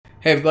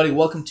Hey everybody,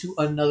 welcome to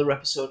another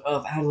episode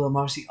of Adler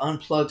Marcy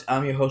Unplugged.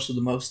 I'm your host with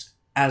the most,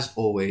 as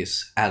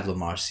always, Adler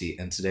Marcy,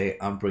 and today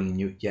I'm bringing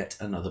you yet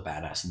another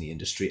badass in the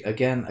industry.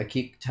 Again, I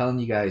keep telling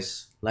you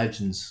guys,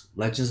 legends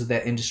of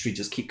their industry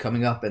just keep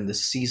coming up, and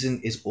this season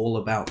is all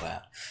about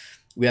that.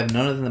 We have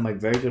none other than my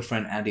very good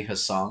friend Andy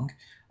Hassong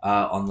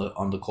on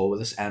the call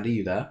with us. Andy,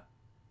 you there?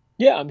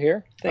 Yeah, I'm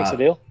here. Thanks, Uh,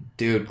 Adil.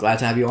 Dude, glad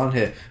to have you on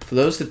here. For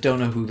those that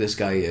don't know who this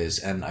guy is,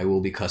 and I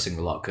will be cussing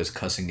a lot because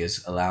cussing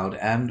is allowed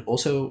and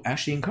also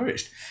actually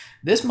encouraged.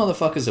 This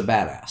motherfucker's a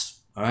badass.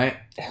 All right,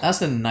 that's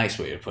the nice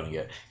way of putting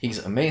it. He's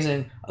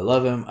amazing. I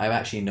love him. I've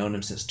actually known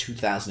him since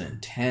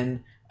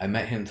 2010. I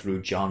met him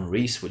through John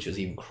Reese, which was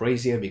even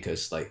crazier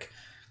because, like,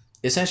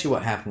 essentially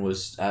what happened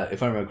was,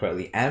 if I remember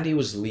correctly, Andy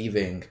was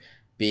leaving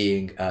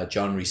being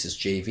John Reese's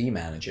JV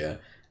manager,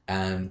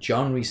 and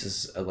John Reese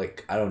is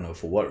like, I don't know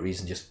for what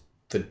reason, just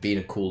for being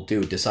a cool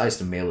dude, decides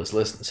to mail his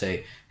list and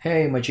say,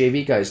 "Hey, my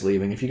JV guy's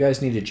leaving. If you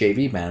guys need a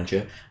JV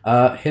manager,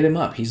 hit him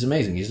up. He's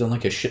amazing. He's done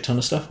like a shit ton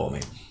of stuff for me."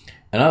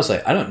 And I was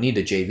like, I don't need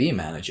a JV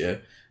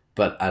manager,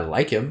 but I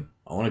like him.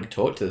 I want to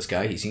talk to this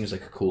guy. He seems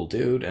like a cool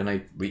dude. And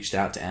I reached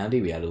out to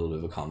Andy. We had a little bit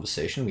of a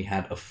conversation. We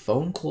had a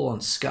phone call on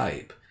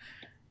Skype,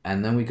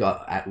 and then we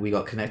got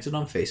connected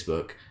on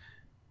Facebook,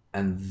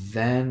 and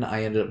then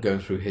I ended up going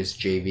through his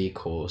JV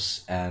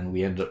course, and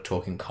we ended up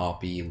talking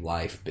copy,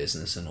 life,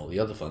 business, and all the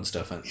other fun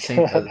stuff. And same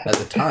at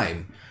the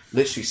time,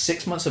 literally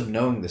 6 months of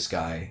knowing this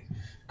guy,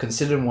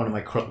 considered him one of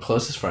my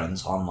closest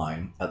friends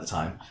online at the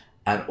time,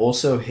 and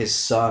also his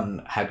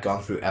son had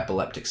gone through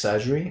epileptic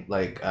surgery.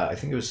 Like I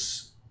think it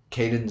was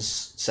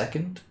Caden's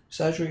second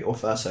surgery or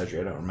first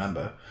surgery, I don't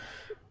remember.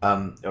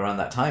 Around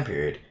that time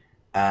period,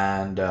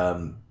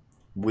 and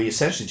we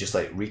essentially just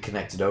like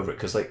reconnected over it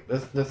because like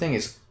the thing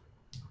is,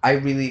 I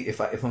really, if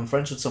I'm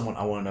friends with someone,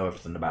 I want to know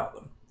everything about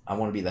them. I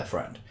want to be their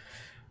friend.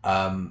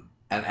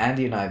 And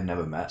Andy and I have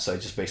never met, so I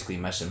just basically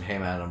messaged him, "Hey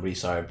man, I'm really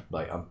sorry.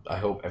 Like, I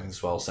hope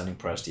everything's well. Sending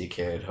prayers to your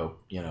kid.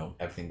 Hope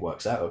everything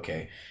works out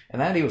okay."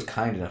 And Andy was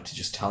kind enough to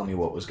just tell me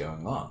what was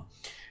going on,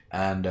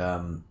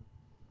 and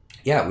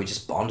yeah, we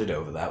just bonded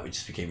over that. We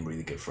just became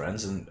really good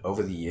friends, and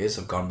over the years,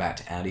 I've gone back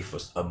to Andy for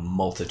a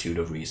multitude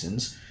of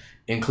reasons,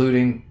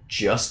 including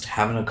just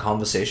having a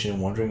conversation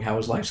and wondering how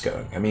his life's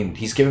going. I mean,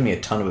 he's given me a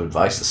ton of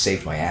advice that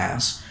saved my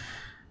ass,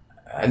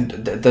 and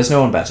there's no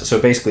one better. So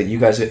basically, you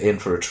guys are in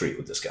for a treat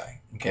with this guy.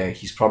 Okay,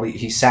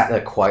 he sat there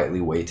quietly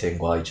waiting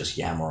while I just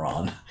yammer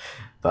on,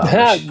 but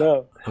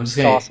No, I'm just it's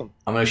gonna awesome.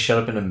 I'm gonna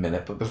shut up in a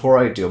minute. But before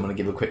I do, I'm gonna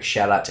give a quick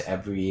shout out to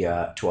every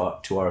to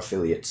our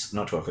affiliates,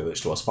 not to our affiliates,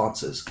 to our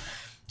sponsors.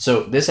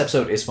 So this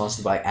episode is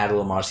sponsored by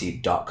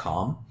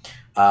adelamarcy.com.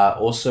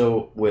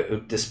 Also,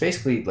 this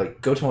basically,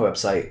 like, go to my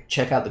website,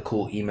 check out the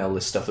cool email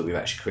list stuff that we've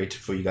actually created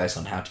for you guys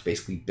on how to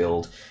basically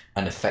build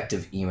an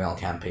effective email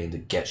campaign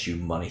that gets you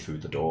money through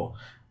the door.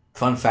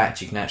 Fun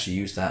fact, you can actually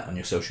use that on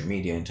your social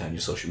media and turn your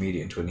social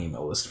media into an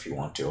email list if you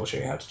want to. I'll show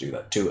you how to do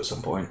that too at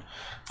some point.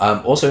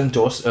 Also,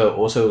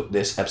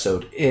 this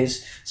episode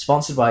is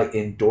sponsored by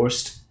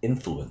Endorsed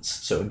Influence.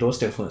 So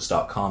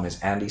endorsedinfluence.com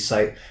is Andy's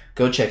site.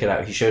 Go check it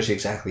out. He shows you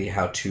exactly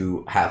how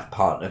to have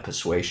partner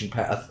persuasion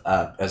path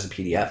as a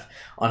PDF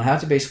on how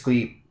to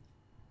basically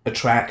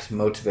attract,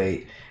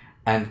 motivate,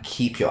 and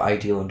keep your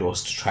ideal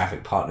endorsed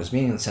traffic partners,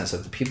 meaning in the sense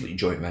of the people that you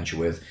joint venture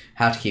with,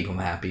 how to keep them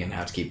happy and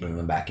how to keep bringing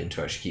them back in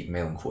to actually keep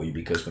mailing for you.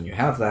 Because when you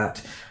have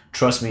that,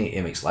 trust me,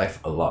 it makes life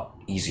a lot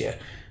easier.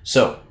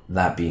 So,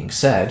 that being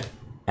said,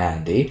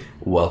 Andy,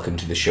 welcome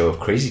to the show of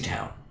Crazy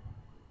Town.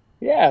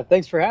 Yeah,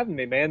 thanks for having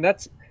me, man.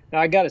 That's Now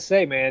I got to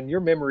say, man,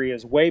 your memory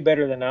is way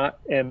better than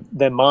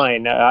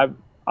mine. I've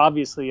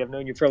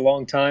known you for a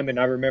long time, and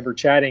I remember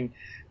chatting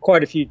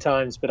quite a few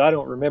times, but I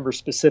don't remember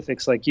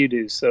specifics like you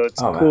do. So it's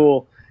Oh, man.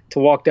 cool to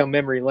walk down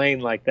memory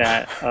lane like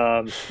that.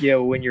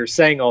 When you're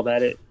saying all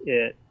that,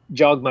 it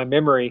jogged my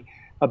memory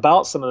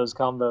about some of those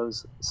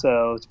combos.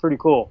 So it's pretty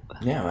cool.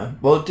 Yeah, man.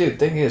 Well, dude,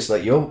 thing is,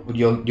 like, you're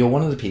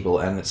one of the people,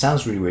 and it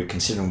sounds really weird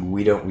considering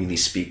we don't really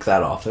speak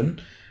that often.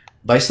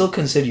 But I still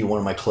consider you one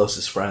of my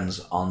closest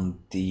friends on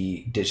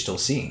the digital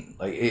scene.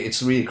 Like,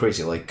 it's really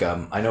crazy. Like,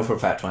 I know for a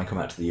fact when I come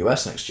out to the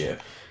US next year,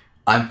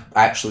 I'm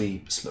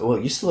actually. Well,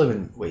 you still live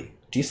in. Wait,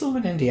 do you still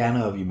live in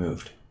Indiana, or have you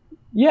moved?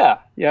 Yeah.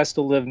 I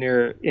still live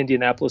near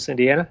Indianapolis,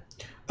 Indiana.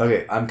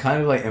 Okay, I'm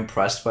kind of like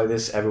impressed by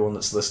this. Everyone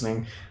that's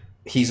listening,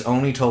 he's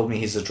only told me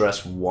his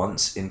address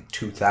once in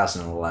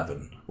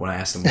 2011 when I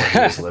asked him where he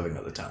was living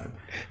at the time.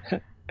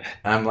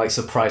 And I'm like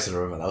surprised to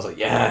remember that. I was like,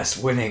 yes,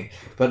 winning.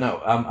 But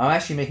no, I'm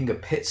actually making a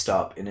pit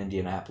stop in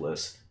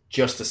Indianapolis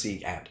just to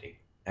see Andy,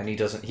 and he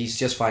doesn't. He's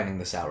just finding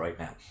this out right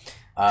now.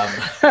 Um,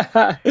 so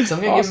I'm gonna give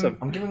him. Awesome.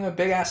 I'm giving him a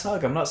big ass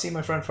hug. I'm not seeing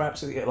my friend for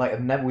absolutely like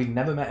we've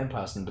never met in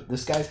person, but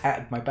this guy's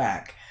had my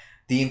back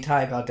the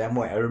entire goddamn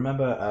way. I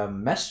remember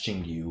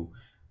messaging you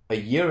a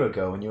year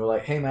ago, and you were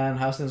like, "Hey man,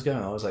 how's things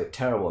going?" I was like,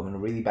 "Terrible. I'm in a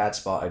really bad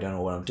spot. I don't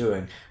know what I'm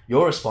doing."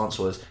 Your response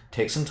was,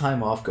 "Take some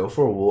time off, go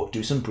for a walk,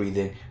 do some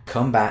breathing,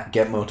 come back,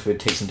 get motivated,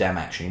 take some damn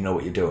action. You know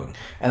what you're doing."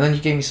 And then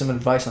you gave me some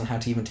advice on how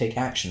to even take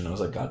action, and I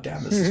was like, "God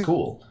damn, this is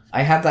cool."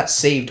 I have that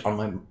saved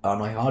on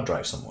my hard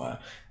drive somewhere.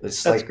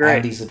 It's That's like great.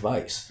 Andy's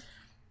advice.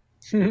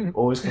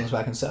 Always comes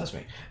back and serves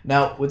me.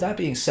 Now, with that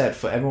being said,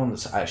 for everyone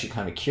that's actually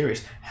kind of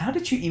curious, how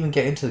did you even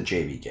get into the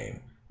JV game?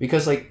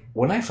 Because, like,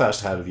 when I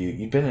first heard of you,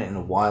 you'd been in it in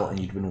a while and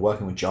you'd been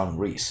working with John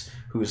Reese,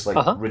 who's,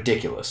 like,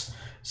 ridiculous.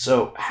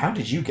 So, how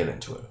did you get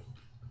into it?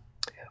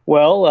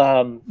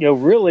 Well,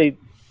 really,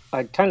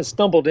 I kind of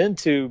stumbled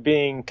into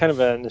being kind of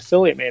an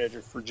affiliate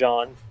manager for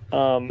John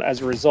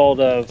as a result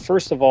of,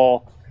 first of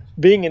all,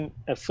 being an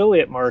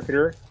affiliate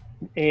marketer.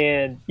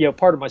 And,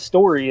 part of my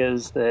story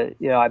is that,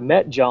 I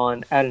met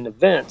John at an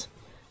event,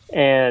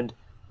 and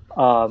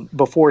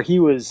before he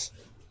was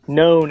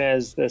known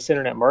as this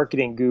internet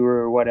marketing guru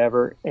or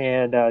whatever.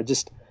 And I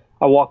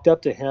walked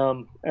up to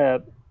him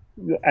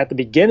at the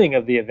beginning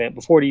of the event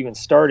before it even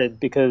started,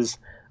 because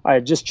I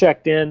had just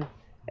checked in,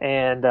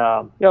 and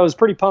I was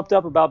pretty pumped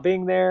up about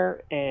being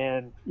there.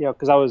 And,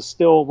 because I was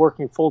still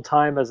working full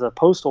time as a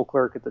postal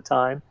clerk at the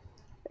time,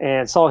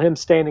 and saw him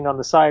standing on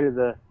the side of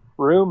the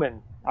room,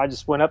 and I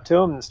just went up to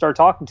him and started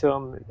talking to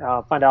him,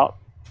 find out,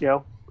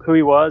 who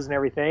he was and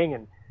everything.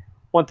 And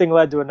one thing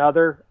led to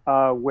another,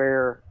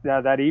 where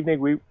that evening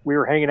we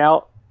were hanging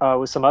out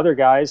with some other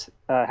guys,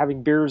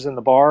 having beers in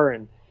the bar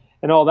and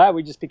all that.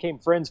 We just became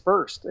friends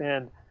first.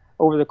 And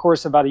over the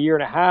course of about a year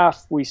and a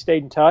half, we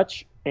stayed in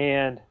touch.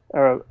 And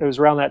it was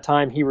around that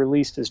time he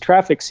released his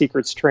Traffic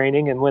Secrets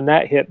training. And when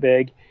that hit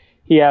big,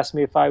 he asked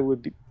me if I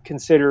would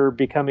consider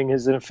becoming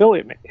his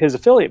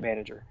affiliate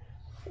manager.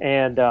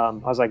 And I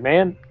was like,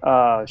 man,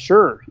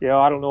 sure.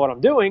 I don't know what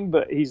I'm doing,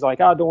 but he's like,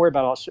 oh, don't worry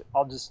about it.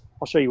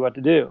 I'll show you what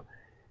to do.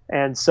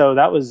 And so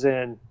that was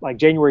in like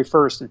January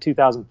 1st of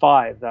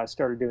 2005 that I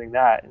started doing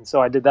that. And so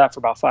I did that for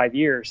about 5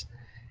 years.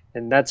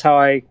 And that's how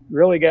I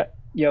really got,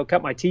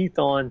 cut my teeth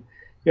on,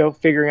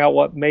 figuring out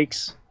what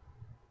makes,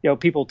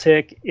 people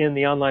tick in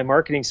the online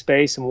marketing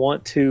space and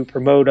want to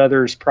promote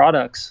others'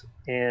 products,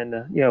 and,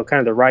 kind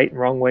of the right and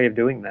wrong way of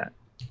doing that.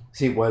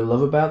 See, what I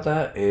love about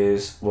that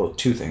is, well,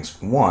 two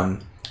things.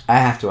 One, I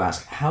have to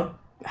ask, how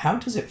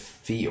does it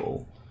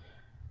feel,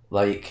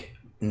 like,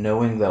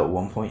 knowing that at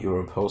one point you were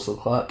a postal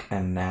clerk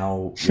and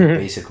now you're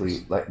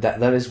basically, like,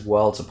 that is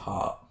worlds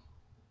apart?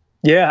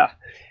 Yeah.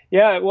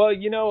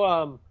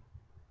 Well,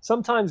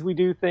 sometimes we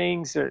do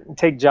things or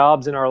take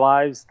jobs in our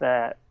lives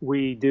that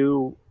we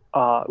do,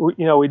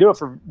 we do it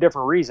for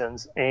different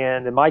reasons.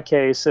 And in my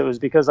case, it was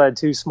because I had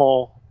two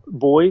small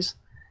boys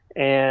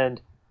and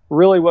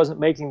really wasn't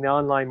making the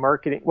online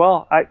marketing.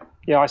 Well,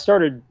 I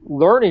started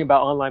learning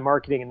about online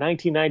marketing in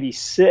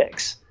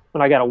 1996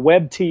 when I got a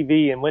web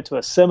TV and went to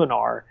a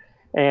seminar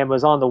and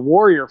was on the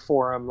Warrior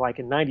Forum like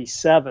in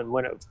 97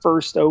 when it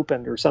first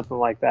opened or something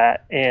like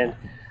that.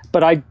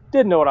 But I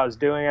didn't know what I was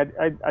doing.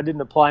 I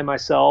didn't apply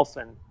myself.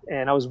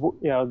 And I was,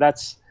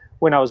 that's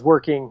when I was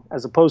working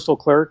as a postal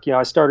clerk.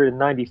 I started in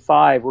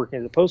 95 working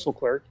as a postal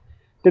clerk,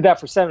 did that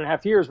for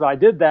 7.5 years, but I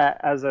did that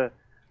as a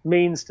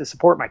means to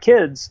support my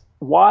kids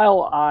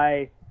while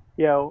I,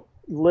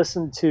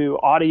 listened to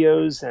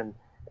audios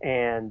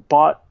and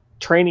bought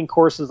training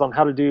courses on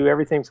how to do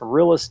everything from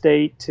real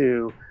estate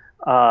to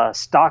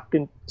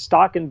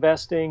stock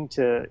investing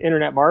to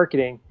internet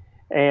marketing.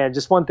 And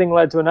just one thing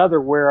led to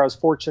another, where I was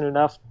fortunate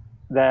enough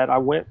that I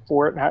went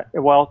for it.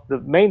 Well, the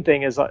main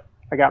thing is I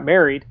got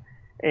married,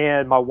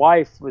 and my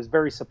wife was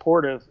very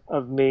supportive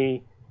of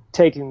me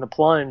taking the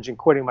plunge and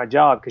quitting my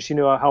job, because she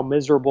knew how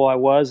miserable I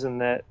was, and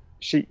that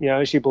she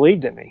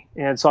believed in me.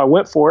 And so I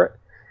went for it.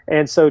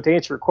 And so to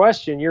answer your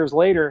question, years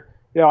later,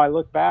 I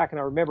look back and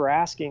I remember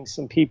asking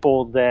some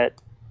people that,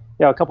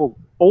 a couple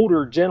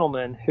older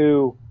gentlemen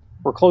who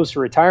were close to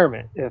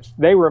retirement, if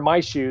they were in my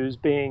shoes,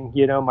 being,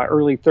 my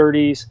early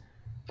 30s,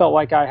 felt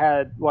like I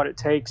had what it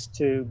takes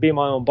to be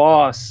my own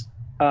boss,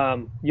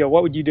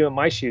 what would you do in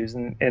my shoes?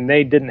 And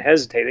they didn't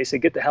hesitate. They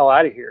said, get the hell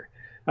out of here.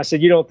 I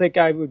said, you don't think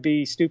I would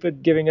be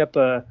stupid giving up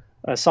a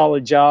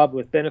solid job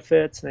with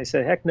benefits? And they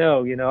said, heck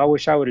no, I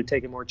wish I would have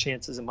taken more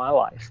chances in my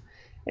life.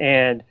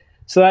 And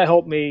so that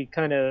helped me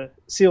kind of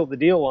seal the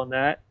deal on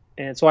that.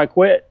 And so I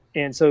quit.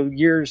 And so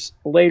years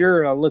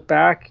later, I look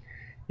back,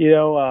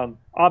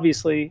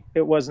 obviously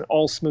it wasn't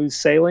all smooth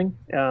sailing,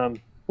 a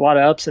lot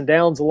of ups and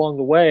downs along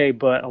the way,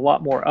 but a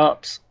lot more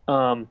ups.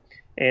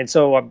 And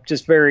so I'm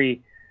just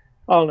very,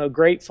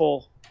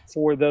 grateful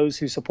for those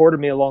who supported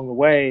me along the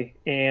way.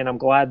 And I'm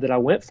glad that I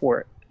went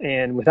for it.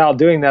 And without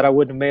doing that, I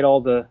wouldn't have made all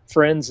the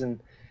friends and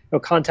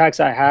contacts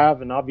I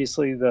have, and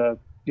obviously the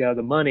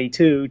money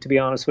too, to be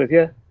honest with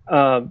you,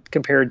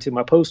 compared to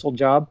my postal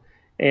job.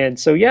 And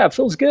so, yeah, it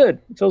feels good.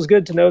 It feels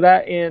good to know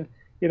that. And,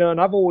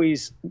 and I've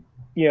always,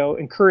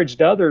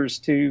 encouraged others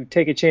to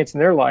take a chance in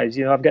their lives.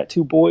 I've got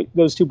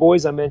those two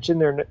boys I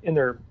mentioned, they're in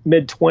their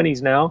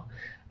mid-20s now.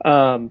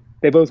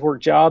 They both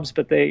work jobs,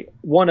 but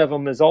one of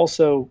them is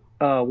also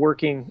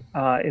working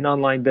in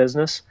online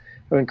business.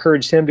 I've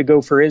encouraged him to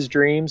go for his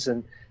dreams,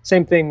 and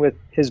same thing with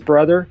his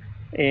brother.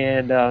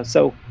 And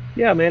so,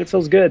 yeah, man, it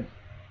feels good.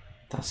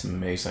 That's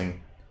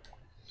amazing.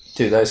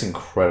 Dude, that is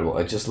incredible.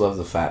 I just love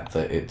the fact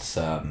that it's,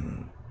 how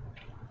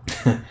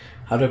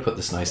do I put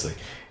this nicely?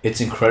 It's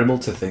incredible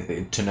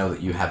to know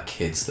that you have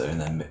kids that are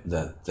in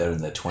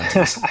their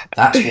 20s.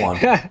 That's one.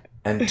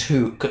 and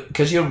two,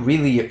 because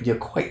you're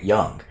quite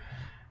young,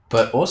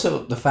 but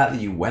also the fact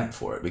that you went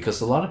for it,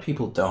 because a lot of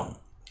people don't.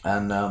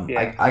 And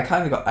Yeah. I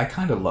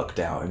kind of lucked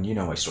out, and you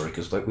know my story,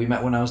 because like we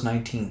met when I was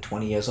 19,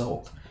 20 years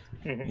old.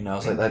 You know, I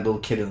was like that little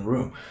kid in the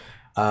room.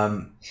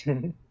 Um,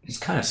 it's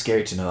kind of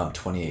scary to know that I'm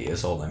 28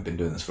 years old and I've been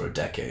doing this for a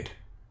decade.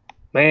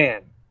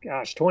 Man,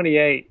 gosh,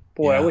 28.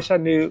 Boy, I Yeah. wish I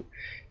knew.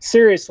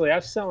 Seriously, I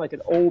sound like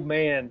an old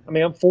man. I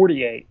mean, I'm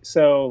 48.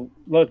 So,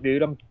 look,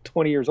 dude, I'm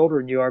 20 years older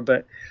than you are,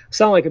 but I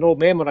sound like an old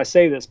man when I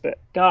say this. But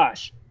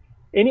gosh,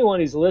 anyone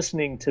who's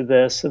listening to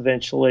this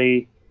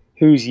eventually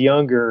who's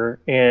younger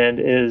and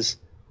is,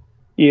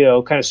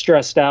 kind of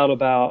stressed out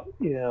about,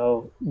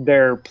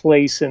 their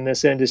place in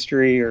this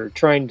industry or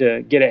trying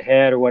to get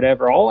ahead or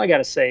whatever, all I got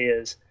to say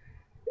is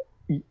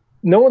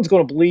no one's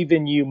going to believe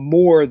in you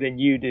more than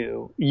you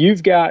do.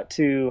 You've got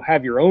to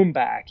have your own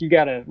back. You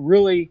got to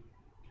really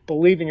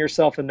believe in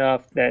yourself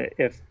enough that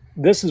if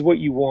this is what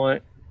you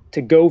want,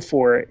 to go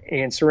for it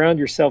and surround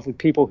yourself with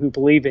people who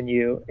believe in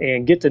you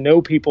and get to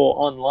know people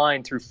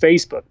online through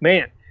Facebook.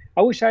 Man,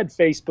 I wish I had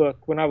Facebook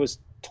when I was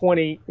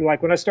 20,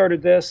 like when I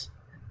started this.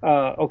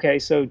 Okay,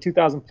 so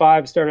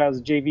 2005 started out as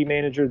a JV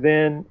manager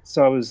then.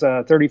 So I was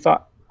 35.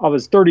 I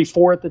was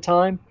 34 at the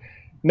time.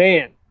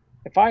 Man,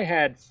 if I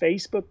had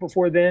Facebook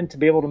before then to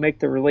be able to make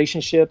the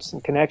relationships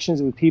and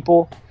connections with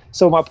people.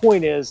 So my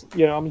point is,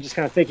 I'm just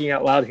kind of thinking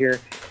out loud here,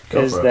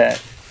 Go is for it. that,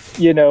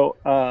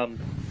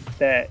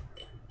 that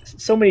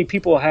so many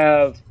people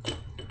have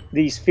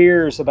these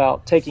fears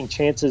about taking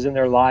chances in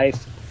their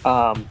life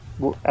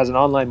as an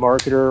online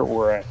marketer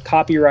or a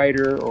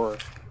copywriter or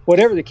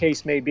whatever the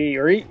case may be,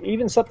 or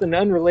even something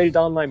unrelated to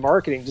online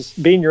marketing,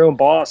 just being your own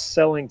boss,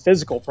 selling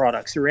physical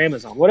products through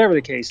Amazon, whatever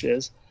the case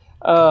is.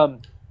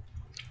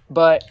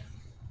 But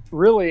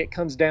really it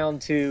comes down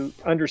to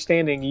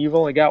understanding you've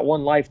only got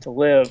one life to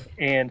live,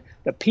 and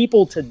the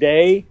people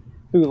today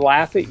who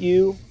laugh at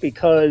you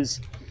because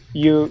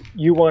you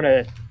want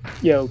to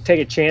take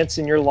a chance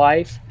in your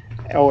life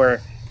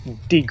or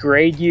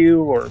degrade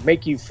you or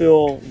make you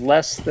feel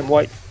less than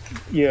what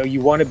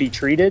you want to be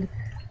treated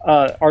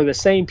are the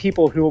same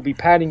people who will be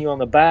patting you on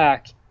the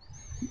back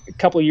a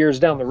couple of years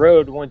down the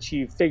road once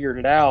you've figured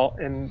it out,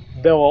 and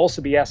they'll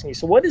also be asking you,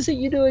 so what is it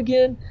you do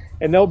again?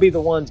 And they'll be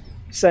the ones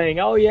saying,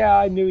 oh yeah,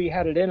 I knew he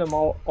had it in him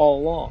all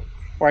along,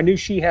 or I knew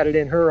she had it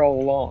in her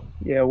all along,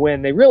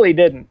 when they really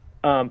didn't.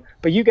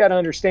 But you got to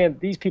understand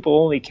that these people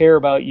only care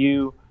about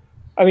you.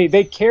 I mean,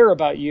 they care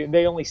about you, and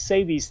they only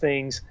say these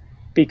things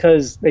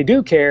because they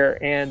do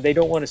care, and they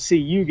don't want to see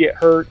you get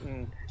hurt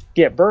and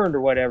get burned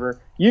or whatever.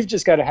 You've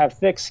just got to have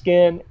thick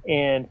skin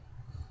and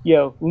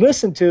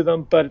listen to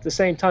them, but at the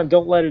same time,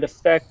 don't let it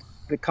affect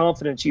the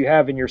confidence you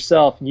have in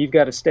yourself. And you've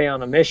got to stay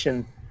on a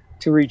mission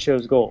to reach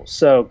those goals.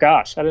 So,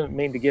 gosh, I didn't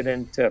mean to get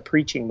into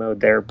preaching mode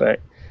there, but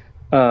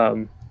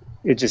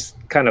it just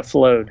kind of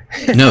flowed.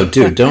 No,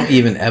 dude, don't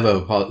even ever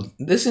apologize.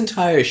 This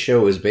entire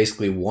show is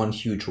basically one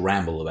huge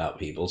ramble about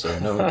people, so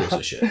no one gives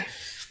a shit.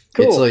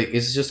 Cool.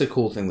 It's just a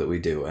cool thing that we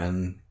do,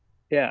 and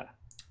Yeah.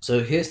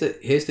 so here's the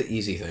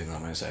easy thing I'm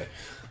going to say,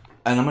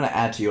 and I'm going to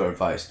add to your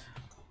advice.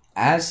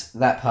 As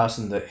that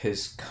person that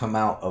has come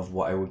out of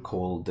what I would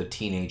call the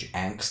teenage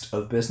angst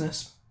of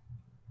business,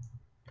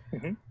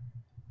 Mm-hmm.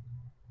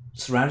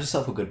 surround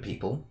yourself with good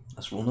people.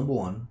 That's rule number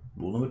one.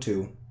 Rule number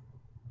two,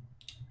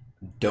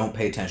 don't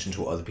pay attention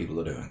to what other people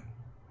are doing.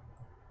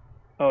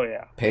 Oh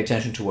yeah. Pay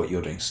attention to what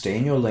you're doing. Stay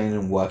in your lane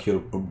and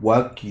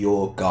work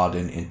your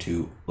garden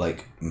into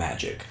like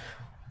magic.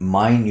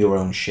 Mine your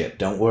own shit.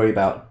 Don't worry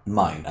about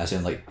mine, as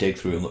in like dig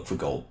through and look for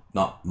gold.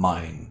 Not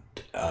mine,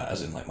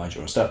 as in like mind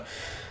your own stuff.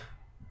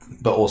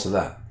 But also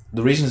that.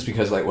 The reason is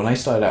because like when I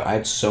started out, I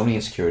had so many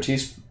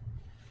insecurities.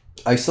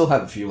 I still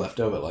have a few left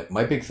over. Like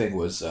my big thing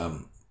was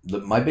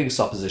my biggest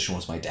opposition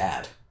was my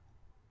dad.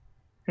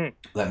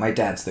 Like my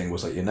dad's thing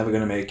was like, you're never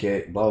gonna make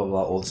it, blah blah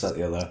blah, all this that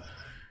the other.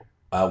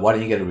 Why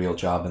don't you get a real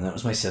job? And then it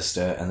was my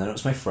sister, and then it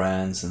was my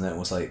friends, and then it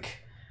was like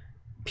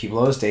people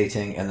I was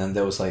dating, and then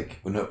there was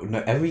like no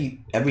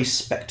every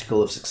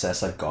spectacle of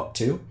success I've got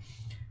to,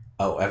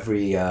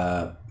 every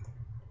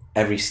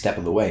step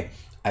of the way,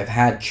 I've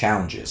had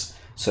challenges.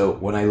 So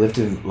when I lived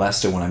in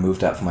Leicester, when I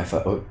moved out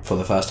for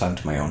the first time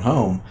to my own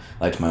home,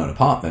 like to my own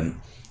apartment,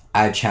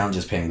 I had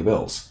challenges paying the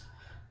bills.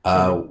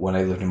 When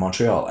I lived in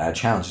Montreal, I had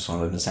challenges. When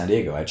I lived in San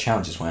Diego, I had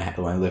challenges. When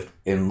I lived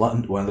in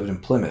London, when I lived in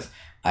Plymouth,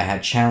 I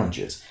had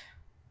challenges.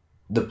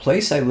 The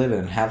place I live in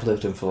and have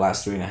lived in for the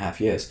last 3.5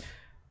 years,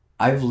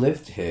 I've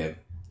lived here,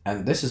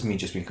 and this is me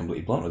just being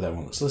completely blunt with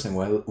everyone that's listening.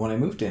 When I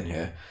moved in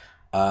here,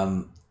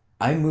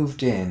 I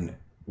moved in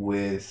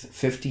with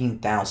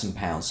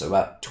 £15,000, so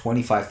about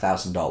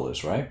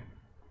 $25,000, right?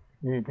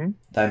 Mm-hmm.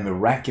 That I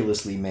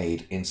miraculously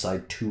made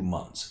inside 2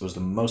 months. It was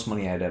the most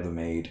money I'd ever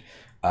made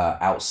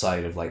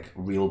outside of like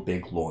real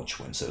big launch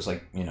wins. So it was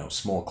like,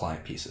 small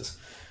client pieces.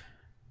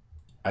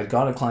 I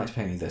got a client to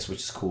pay me this, which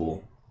is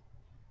cool.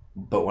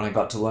 But when I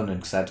got to London,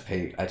 because I had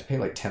to pay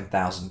like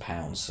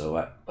 £10,000, so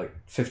at like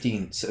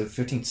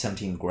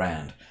 17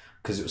 grand,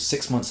 because it was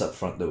 6 months up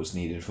front that was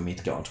needed for me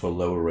to get onto a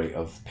lower rate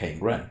of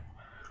paying rent.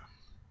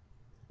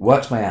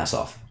 Worked my ass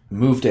off.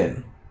 moved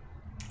in.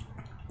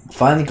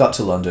 Finally got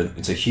to London.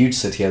 It's a huge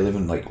city. I live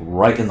in like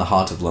right in the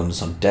heart of London,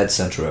 so I'm dead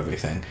center of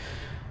everything.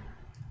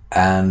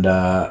 And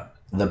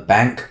the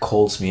bank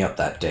calls me up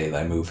that day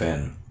that I move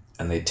in,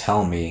 and they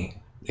tell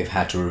me they've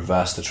had to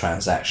reverse the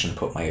transaction,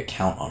 put my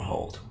account on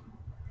hold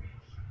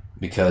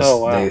because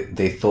Oh, wow.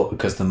 they thought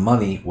because the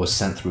money was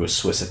sent through a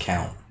Swiss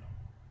account,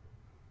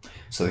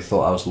 so they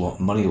thought I was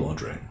money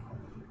laundering.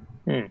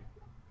 Hmm.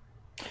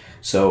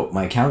 So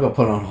my account got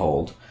put on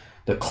hold.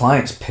 The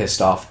client's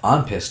pissed off.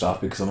 I'm pissed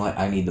off because I'm like,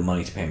 I need the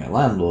money to pay my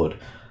landlord.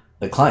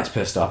 The client's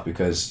pissed off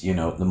because,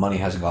 the money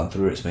hasn't gone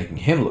through. It's making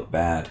him look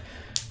bad.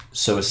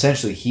 So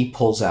essentially, he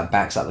pulls out,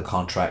 backs out the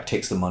contract,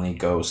 takes the money,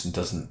 goes, and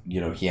doesn't,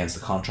 he ends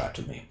the contract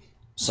with me.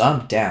 So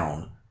I'm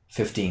down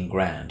 15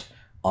 grand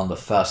on the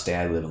first day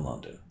I live in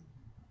London.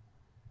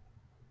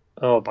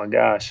 Oh my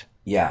gosh.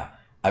 Yeah,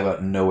 I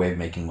got no way of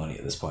making money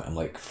at this point. I'm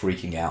like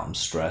freaking out. I'm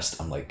stressed.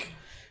 I'm like,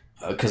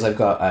 because I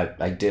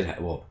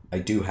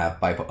do have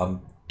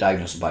I'm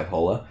diagnosed with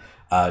bipolar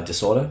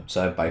disorder,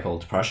 so I have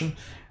bipolar depression,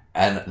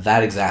 and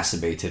that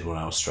exacerbated when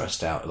I was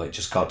stressed out. It, like,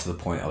 just got to the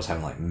point I was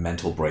having like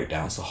mental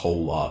breakdowns, the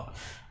whole lot.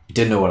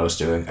 Didn't know what I was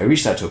doing. I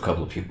reached out to a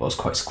couple of people. I was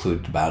quite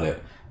secluded about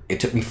it. It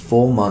took me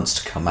 4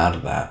 months to come out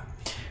of that,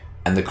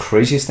 and the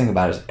craziest thing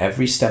about it is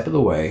every step of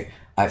the way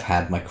I've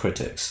had my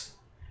critics.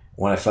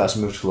 When I first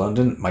moved to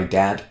London, my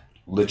dad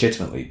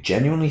legitimately,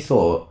 genuinely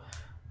thought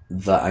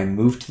that I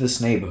moved to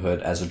this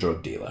neighborhood as a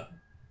drug dealer.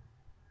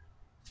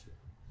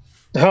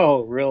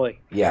 Oh, really?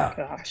 Yeah.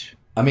 Gosh.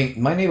 I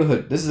mean, my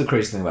neighborhood, this is the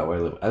crazy thing about where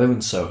I live. I live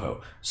in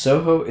Soho.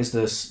 Soho is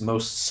the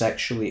most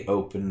sexually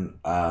open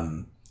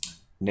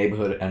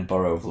neighborhood and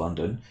borough of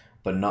London.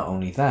 But not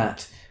only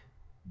that,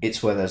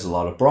 it's where there's a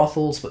lot of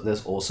brothels, but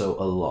there's also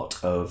a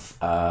lot of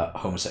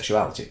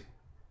homosexuality.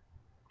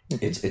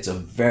 It's a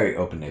very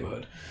open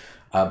neighborhood.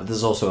 But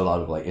there's also a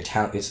lot of like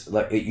Italian. It's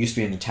like it used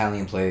to be an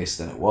Italian place,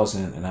 then it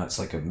wasn't, and now it's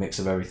like a mix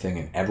of everything,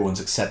 and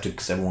everyone's accepted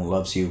because everyone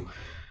loves you.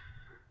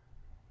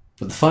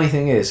 But the funny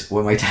thing is,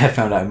 when my dad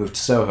found out I moved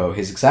to Soho,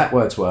 his exact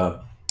words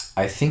were,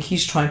 "I think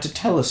he's trying to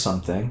tell us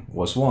something."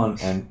 Was one,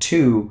 and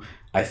two,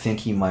 I think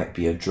he might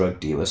be a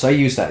drug dealer. So I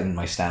used that in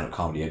my stand-up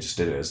comedy. I just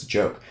did it as a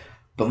joke.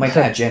 But my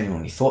dad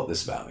genuinely thought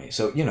this about me.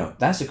 So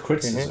that's a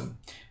criticism.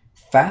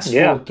 Fast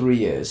Yeah. forward 3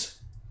 years,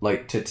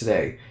 like to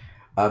today.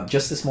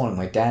 Just this morning,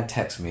 my dad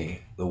texted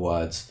me the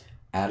words,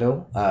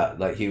 Adil,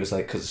 like he was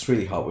like, because it's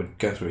really hot, we're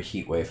going through a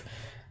heat wave.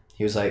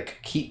 He was like,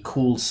 keep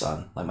cool,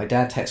 son. Like my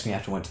dad texted me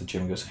after I went to the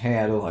gym and goes, hey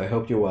Adil, I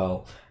hope you're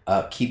well.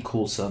 Keep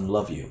cool, son,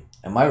 love you.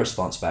 And my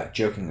response back,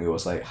 jokingly,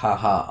 was like,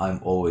 haha, I'm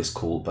always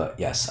cool, but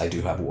yes, I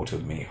do have water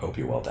with me, hope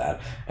you're well, dad.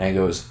 And he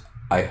goes,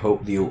 I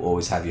hope that you'll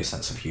always have your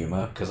sense of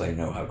humor, because I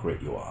know how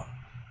great you are.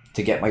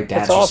 To get my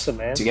dad's That's awesome,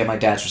 man. to get my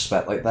dad's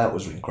respect like that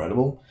was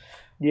incredible.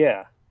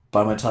 Yeah. But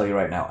I'm going to tell you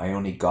right now, I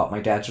only got my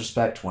dad's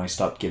respect when I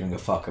stopped giving a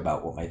fuck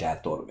about what my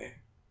dad thought of me.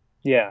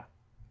 Yeah.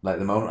 Like,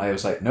 the moment I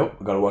was like, nope,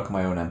 I've got to work on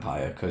my own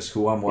empire, because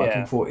who I'm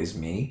working Yeah. for is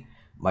me,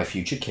 my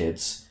future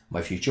kids,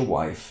 my future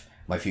wife,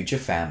 my future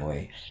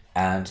family,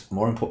 and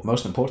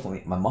most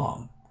importantly, my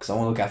mom. Because I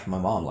want to look after my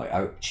mom. Like,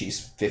 she's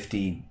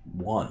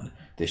 51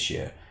 this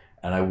year,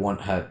 and I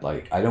want her,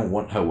 like, I don't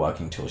want her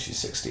working till she's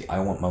 60. I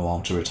want my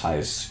mom to retire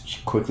as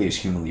quickly as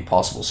humanly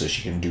possible so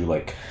she can do,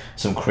 like,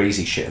 some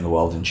crazy shit in the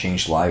world and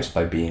change lives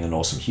by being an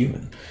awesome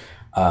human.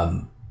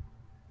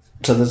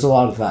 So there's a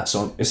lot of that.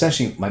 So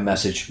essentially, my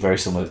message, very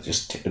similar,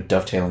 just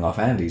dovetailing off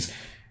Andy's,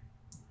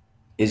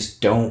 is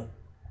don't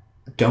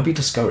be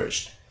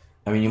discouraged.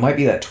 I mean, you might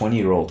be that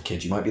 20-year-old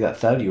kid, you might be that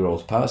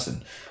 30-year-old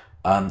person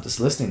that's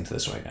listening to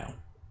this right now.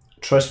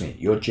 Trust me,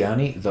 your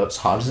journey, though as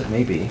hard as it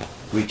may be,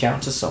 reach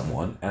out to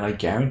someone, and I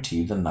guarantee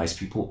you the nice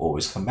people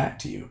always come back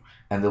to you,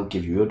 and they'll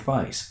give you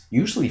advice,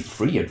 usually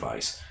free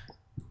advice.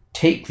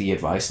 Take the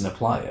advice and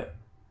apply it.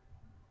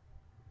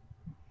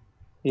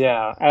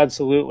 Yeah,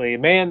 absolutely.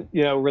 Man,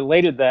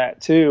 related that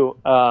too,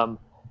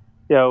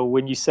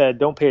 when you said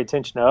don't pay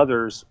attention to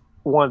others,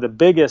 one of the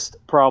biggest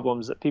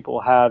problems that people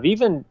have,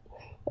 even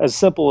as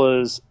simple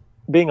as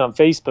being on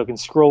Facebook and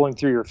scrolling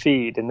through your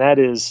feed, and that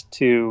is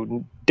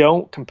to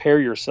don't compare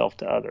yourself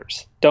to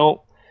others.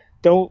 Don't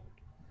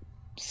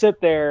sit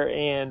there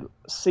and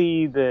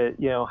see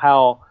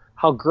how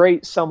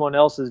great someone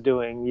else is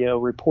doing,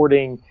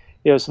 reporting,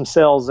 some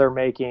sales they're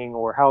making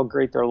or how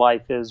great their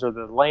life is or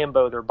the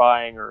Lambo they're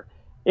buying or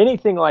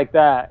anything like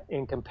that,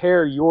 and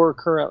compare your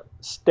current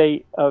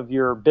state of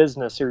your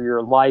business or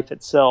your life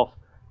itself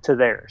to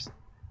theirs.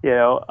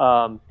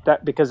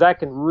 That because that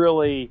can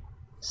really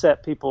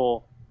set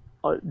people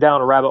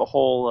down a rabbit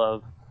hole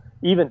of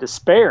even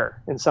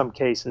despair in some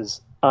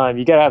cases.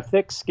 You got to have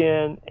thick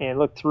skin and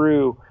look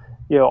through,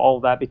 all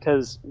of that,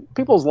 because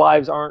people's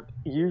lives aren't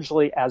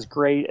usually as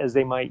great as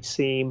they might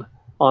seem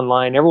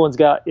online. Everyone's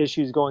got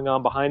issues going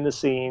on behind the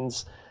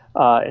scenes,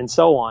 and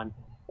so on.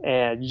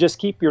 And you just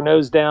keep your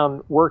nose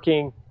down,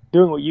 working,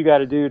 doing what you got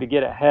to do to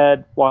get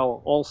ahead,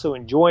 while also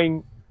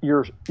enjoying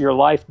your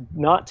life,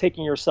 not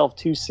taking yourself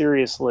too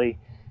seriously,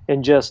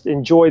 and just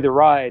enjoy the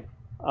ride.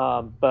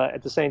 But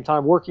at the same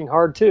time, working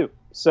hard too.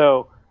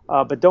 So,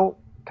 but don't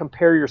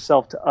compare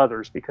yourself to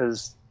others,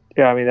 because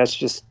I mean that's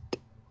just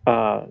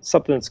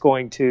something that's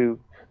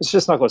it's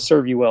just not going to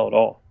serve you well at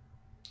all.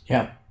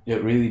 Yeah,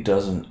 it really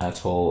doesn't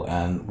at all.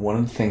 And one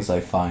of the things I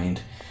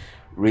find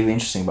really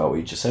interesting about what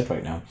you just said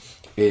right now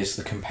is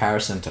the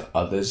comparison to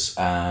others.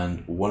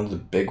 And one of the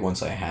big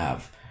ones I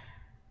have,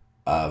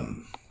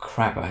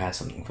 crap, I had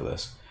something for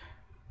this.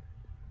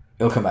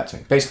 It'll come back to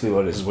me. Basically,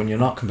 what it is when you're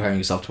not comparing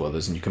yourself to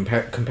others and you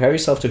compare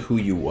yourself to who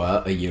you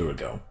were a year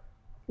ago.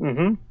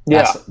 Mm-hmm.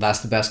 Yeah, that's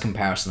the best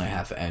comparison I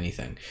have for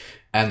anything.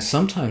 And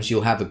sometimes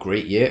you'll have a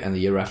great year, and the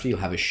year after you'll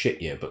have a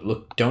shit year. But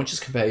look, don't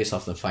just compare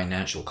yourself in the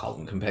financial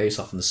column. Compare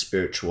yourself in the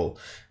spiritual,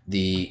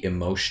 the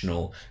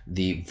emotional,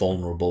 the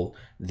vulnerable,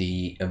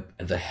 the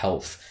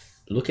health.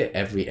 Look at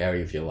every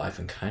area of your life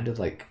and kind of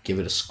like give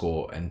it a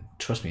score. And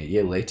trust me, a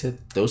year later,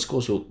 those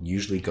scores will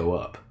usually go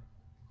up.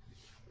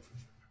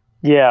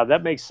 yeah,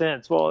 that makes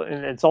sense. Well,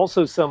 and it's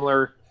also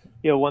similar.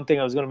 One thing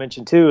I was going to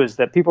mention too is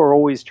that people are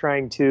always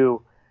trying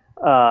to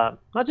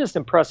not just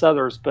impress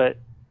others, but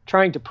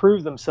trying to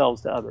prove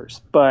themselves to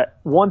others. But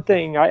one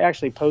thing, I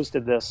actually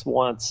posted this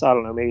once, I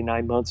don't know, maybe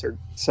 9 months or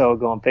so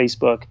ago on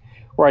Facebook,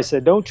 where I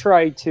said, don't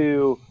try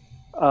to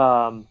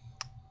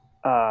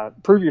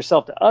prove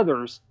yourself to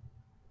others.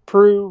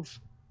 Prove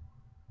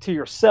to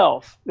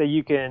yourself that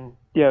you can,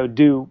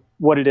 do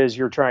what it is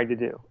you're trying to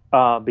do.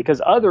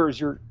 Because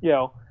others,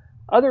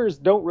 others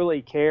don't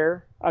really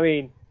care. I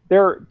mean,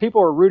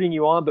 people are rooting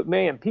you on, but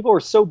man, people are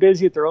so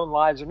busy with their own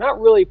lives. They're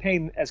not really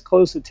paying as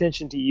close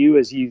attention to you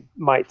as you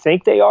might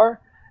think they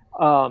are.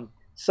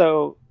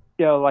 So,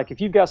 like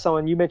if you've got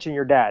someone, you mentioned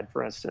your dad,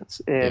 for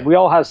instance, and we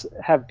all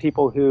have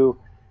people who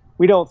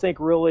we don't think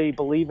really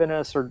believe in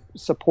us or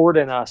support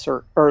us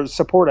or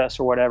support us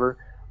or whatever.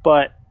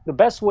 But the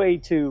best way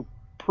to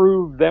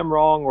prove them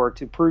wrong or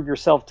to prove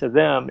yourself to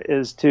them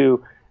is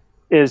to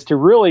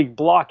really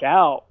block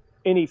out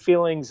any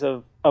feelings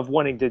of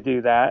wanting to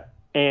do that.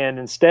 And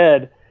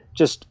instead,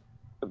 just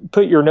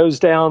put your nose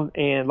down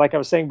and, like I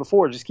was saying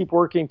before, just keep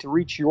working to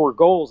reach your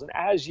goals. And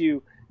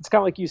it's kind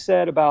of like you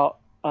said about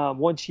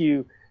once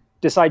you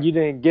decide you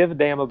didn't give a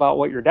damn about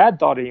what your dad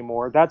thought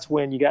anymore, that's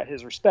when you got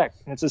his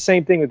respect. And it's the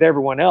same thing with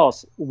everyone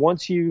else.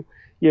 Once you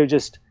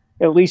just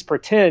at least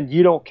pretend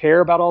you don't care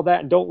about all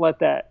that and don't let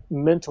that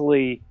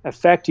mentally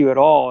affect you at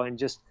all, and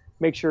just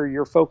make sure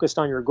you're focused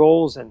on your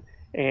goals and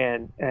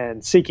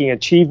seeking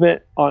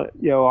achievement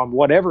on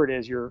whatever it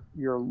is you're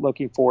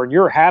looking for, and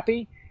you're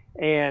happy,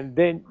 and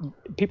then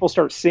people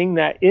start seeing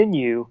that in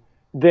you,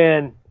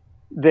 then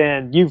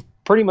you've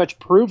pretty much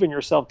proven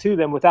yourself to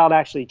them without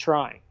actually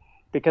trying.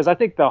 Because I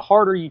think the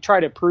harder you try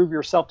to prove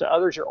yourself to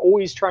others, you're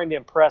always trying to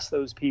impress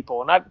those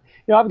people. And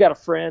I've got a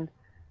friend,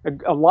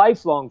 a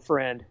lifelong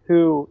friend,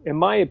 who, in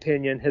my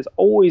opinion, has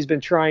always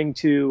been trying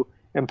to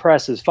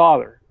impress his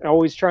father, and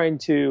always trying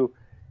to,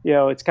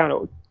 it's kind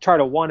of try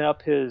to one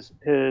up his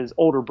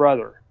older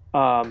brother,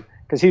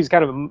 because he was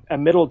kind of a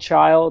middle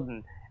child,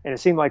 and it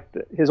seemed like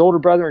his older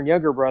brother and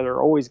younger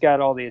brother always got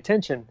all the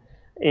attention,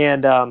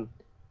 and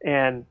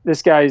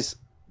this guy's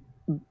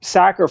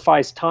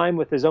sacrificed time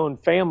with his own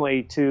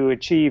family to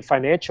achieve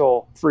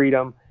financial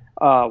freedom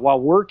while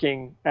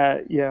working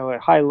at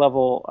high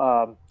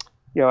level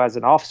as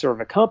an officer of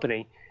a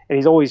company, and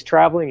he's always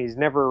traveling. He's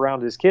never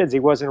around his kids. He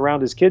wasn't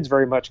around his kids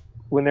very much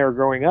when they were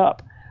growing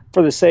up,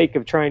 for the sake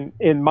of trying,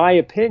 in my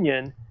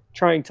opinion,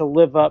 trying to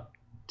live up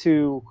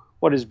to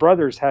what his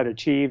brothers had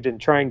achieved and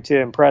trying to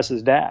impress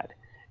his dad.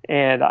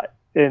 And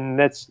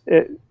that's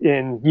it.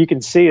 And you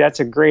can see that's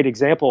a great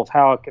example of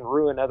how it can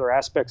ruin other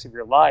aspects of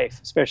your life,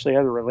 especially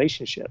other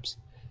relationships.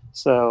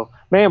 So,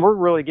 man, we're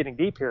really getting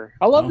deep here.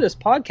 I love this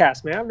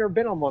podcast, man. I've never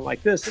been on one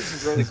like this. This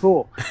is really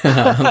cool.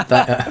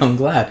 I'm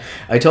glad.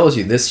 I told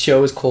you, this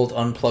show is called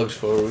Unplugged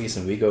for a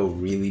reason. We go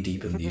really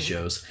deep in these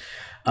shows.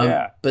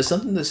 But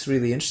something that's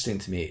really interesting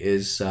to me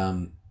is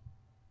I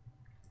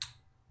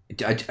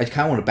kind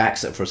of want to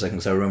backstep for a second,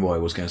 because I remember what I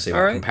was going to say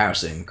about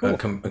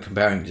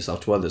comparing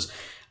yourself to others.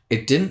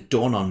 It didn't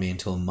dawn on me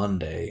until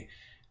Monday,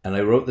 and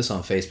I wrote this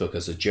on Facebook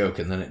as a joke,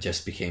 and then it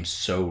just became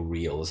so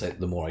real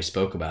the more I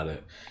spoke about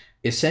it.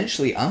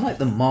 Essentially, I'm like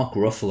the Mark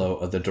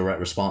Ruffalo of the direct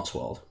response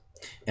world.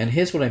 And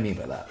here's what I mean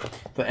by that.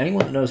 For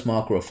anyone that knows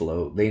Mark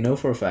Ruffalo, they know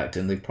for a fact,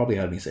 and they've probably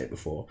heard me say it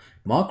before,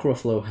 Mark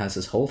Ruffalo has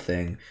this whole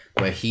thing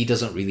where he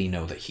doesn't really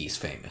know that he's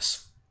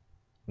famous.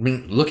 I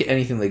mean, look at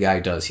anything the guy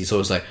does. He's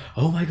always like,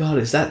 oh my god,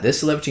 is that this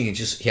celebrity? And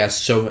he has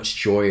so much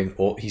joy,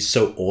 and he's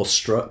so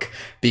awestruck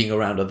being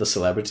around other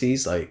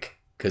celebrities, like,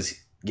 because,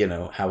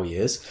 how he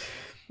is.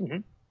 Mm-hmm.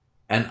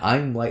 And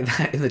I'm like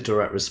that in the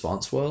direct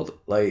response world.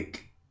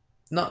 Like,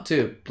 not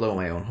to blow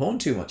my own horn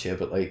too much here,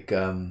 but like,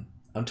 I'm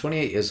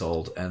 28 years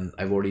old, and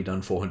I've already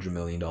done $400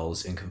 million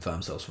in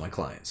confirmed sales for my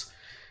clients.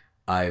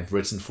 I've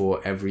written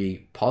for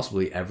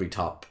possibly every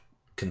top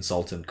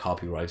consultant,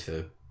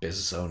 copywriter,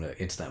 business owner,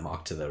 internet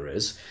marketer there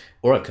is,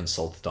 or I've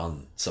consulted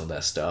on some of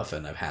their stuff,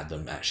 and I've had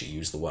them actually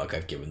use the work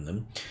I've given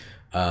them.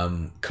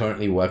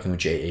 Currently working with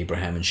Jay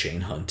Abraham and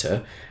Shane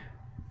Hunter.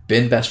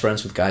 Been best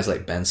friends with guys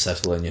like Ben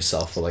Settle and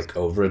yourself for like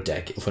over a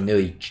decade, for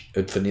nearly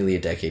a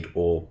decade,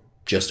 or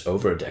just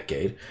over a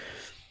decade.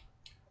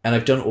 And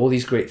I've done all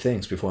these great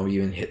things before I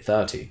even hit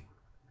 30,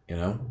 you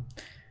know?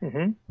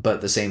 Mm-hmm. But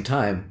at the same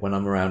time, when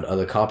I'm around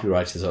other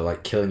copywriters who are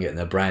like killing it and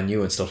they're brand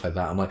new and stuff like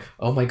that, I'm like,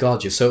 oh my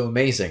God, you're so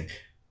amazing.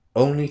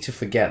 Only to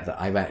forget that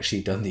I've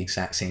actually done the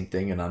exact same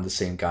thing and I'm the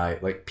same guy.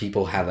 Like,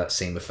 people have that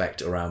same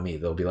effect around me.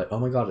 They'll be like, oh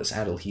my God, it's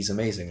Adil. He's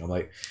amazing. I'm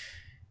like,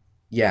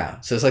 yeah.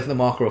 So it's like the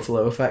Marco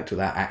Ruffalo effect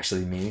without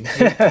actually meaning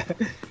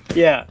to.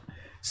 Yeah.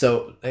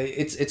 So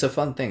it's a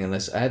fun thing. And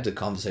I had a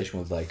conversation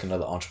with like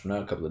another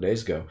entrepreneur a couple of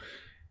days ago.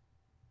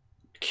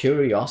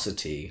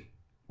 Curiosity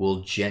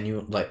will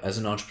like, as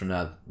an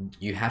entrepreneur,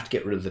 you have to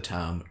get rid of the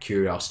term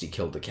curiosity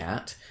killed the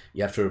cat.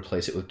 You have to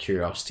replace it with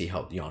curiosity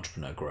helped the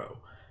entrepreneur grow.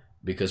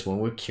 Because when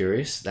we're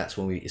curious, that's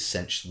when we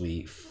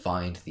essentially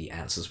find the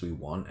answers we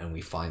want and we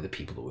find the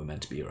people that we're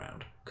meant to be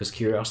around. Because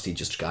curiosity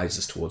just guides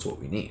us towards what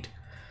we need.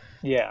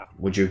 Yeah.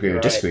 Would you agree or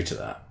disagree to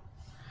that?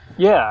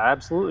 Yeah, I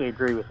absolutely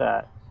agree with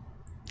that.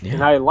 Yeah.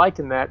 And I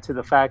liken that to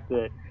the fact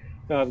that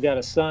I've got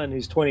a son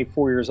who's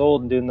 24 years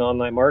old and doing the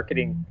online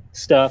marketing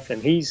stuff,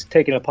 and he's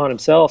taken upon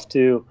himself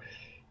to,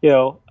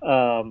 go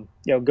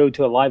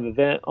to a live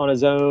event on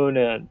his own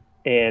and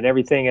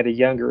everything at a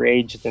younger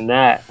age than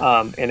that.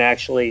 And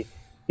actually,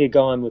 he had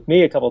gone with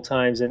me a couple of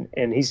times,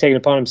 and he's taken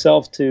upon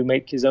himself to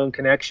make his own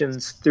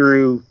connections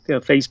through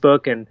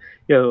Facebook and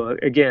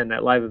again,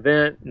 that live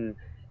event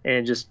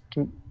and just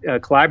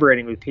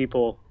collaborating with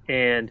people.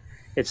 And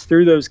it's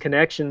through those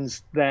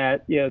connections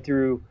that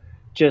through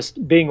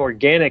just being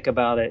organic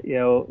about it,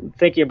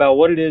 thinking about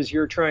what it is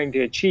you're trying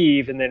to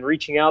achieve and then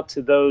reaching out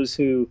to those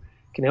who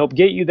can help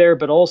get you there,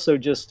 but also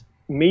just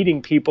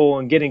meeting people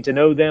and getting to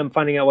know them,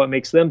 finding out what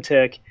makes them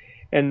tick,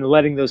 and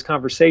letting those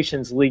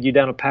conversations lead you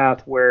down a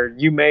path where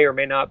you may or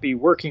may not be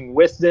working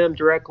with them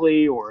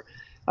directly or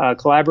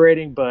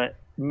collaborating, but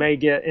may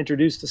get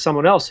introduced to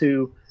someone else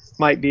who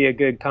might be a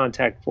good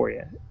contact for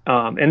you.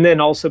 And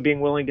then also being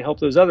willing to help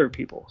those other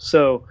people.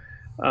 So,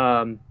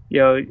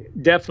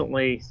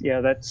 definitely,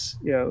 that's,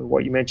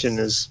 what you mentioned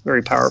is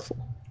very powerful.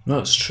 No,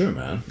 it's true,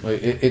 man.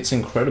 Like, it's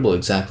incredible.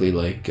 Exactly.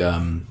 Like,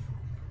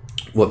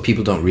 what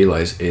people don't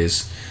realize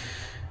is,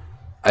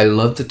 I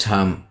love the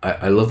term,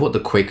 I love what the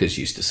Quakers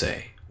used to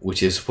say,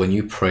 which is when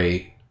you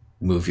pray,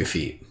 move your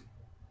feet.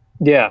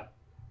 Yeah,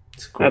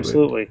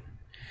 absolutely. Word.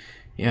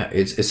 Yeah,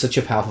 it's such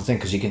a powerful thing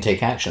because you can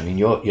take action. I mean,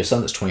 your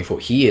son that's 24,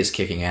 he is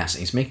kicking ass and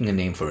he's making a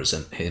name for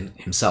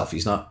himself.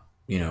 He's not,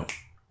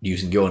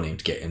 using your name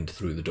to get in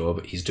through the door,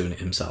 but he's doing it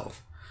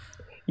himself.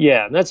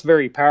 Yeah, and that's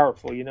very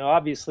powerful.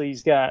 Obviously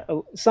he's got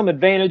some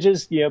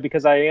advantages,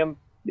 because I am,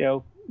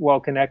 well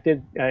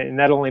connected, and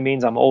that only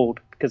means I'm old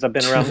because I've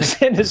been around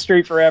this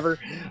industry forever.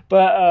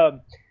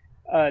 But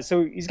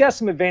so he's got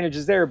some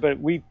advantages there, but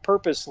we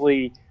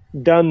purposely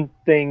done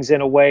things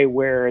in a way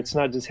where it's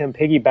not just him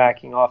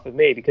piggybacking off of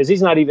me, because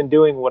he's not even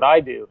doing what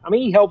I do. I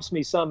mean, he helps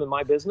me some in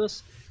my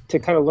business to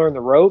kind of learn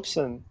the ropes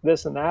and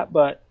this and that,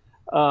 but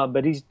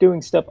he's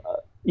doing stuff,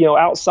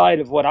 outside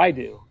of what I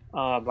do.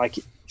 Like,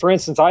 for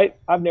instance,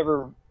 I've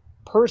never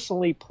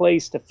personally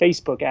placed a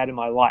Facebook ad in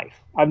my life.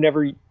 I've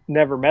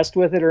never messed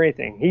with it or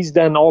anything. He's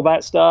done all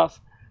that stuff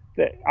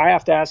that I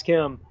have to ask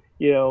him,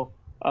 if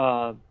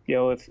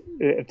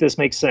this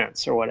makes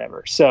sense or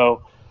whatever.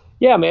 So,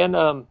 yeah,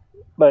 man.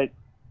 But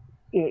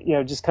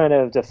just kind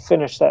of to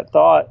finish that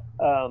thought,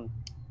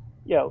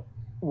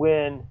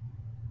 when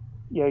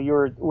we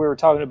were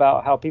talking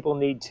about how people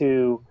need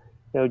to,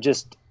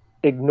 just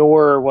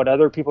ignore what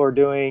other people are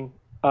doing,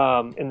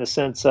 in the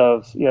sense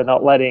of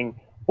not letting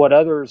what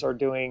others are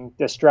doing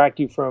distract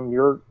you from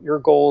your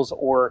goals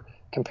or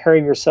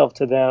comparing yourself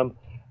to them.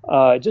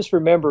 Just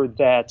remember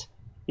that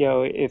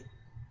if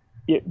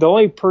the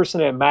only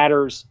person that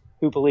matters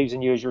who believes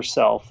in you is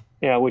yourself,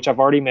 which I've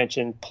already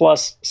mentioned,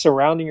 plus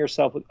surrounding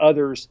yourself with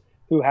others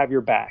who have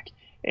your back.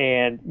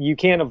 And you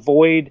can't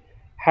avoid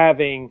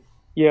having,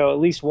 at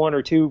least one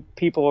or two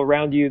people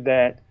around you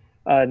that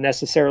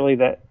necessarily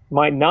that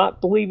might not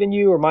believe in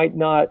you or might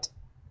not,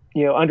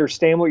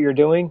 understand what you're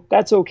doing.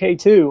 That's okay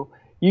too.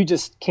 You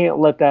just can't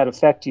let that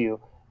affect you,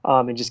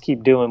 and just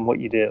keep doing what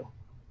you do.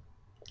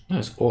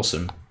 That's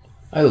awesome.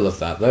 I love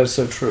that. That is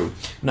so true.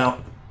 Now,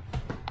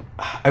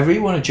 I really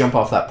want to jump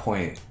off that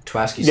point to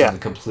ask you something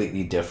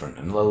completely different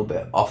and a little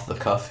bit off the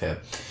cuff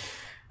here.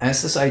 And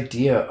it's this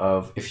idea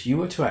of, if you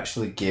were to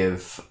actually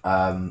give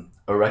a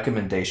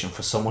recommendation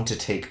for someone to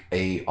take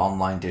a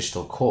online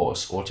digital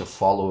course or to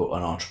follow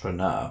an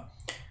entrepreneur,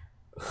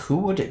 who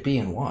would it be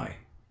and why?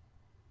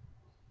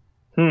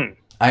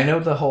 I know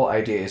the whole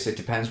idea is it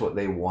depends what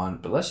they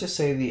want, but let's just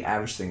say the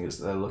average thing is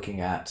they're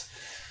looking at,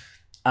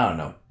 I don't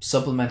know,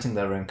 supplementing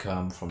their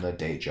income from their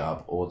day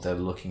job, or they're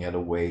looking at a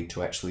way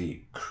to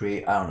actually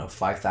create, I don't know,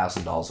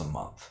 $5,000 a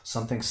month.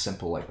 Something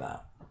simple like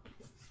that.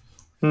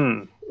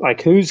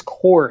 Like, whose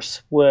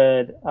course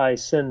would I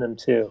send them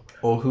to?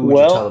 Or who would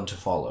you tell them to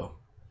follow?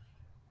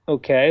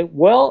 Okay.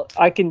 Well,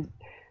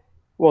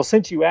 Well,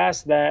 since you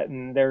asked that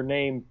and their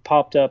name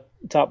popped up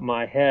top of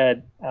my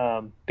head,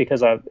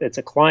 because it's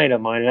a client of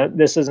mine.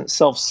 This isn't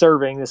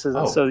self-serving. This isn't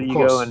Oh, so that of you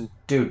go course. and,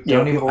 Dude, you know,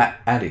 don't even. people.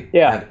 Andy,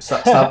 Yeah. Andy,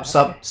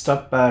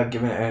 stop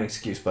giving it an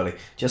excuse, buddy.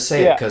 Just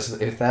say it, Yeah, because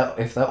if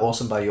they're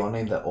awesome by your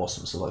name, they're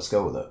awesome. So let's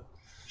go with it.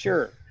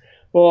 sure.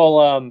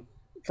 Well,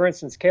 for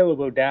instance,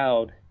 Caleb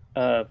O'Dowd,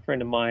 a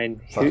friend of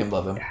mine, who, Fucking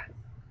love him.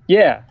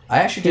 yeah, I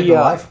actually did he,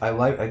 a live.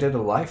 I did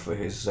a live for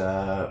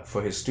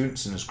his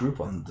students in his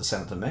group on the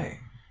 7th of May.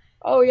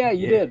 oh yeah,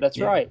 you Yeah, did. That's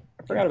yeah, right.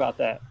 I forgot yeah. about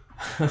that.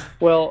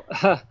 Well,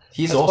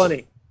 He's that's awesome.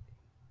 funny.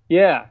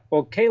 Yeah.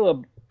 Well,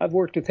 Caleb, I've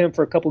worked with him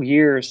for a couple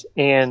years,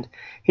 and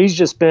he's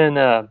just been.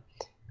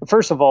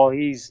 First of all,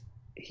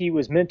 he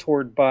was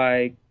mentored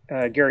by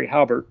Gary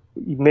Halbert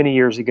many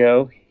years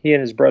ago. He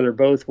and his brother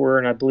both were,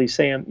 and I believe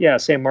Sam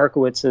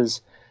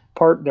Markowitz's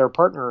their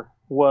partner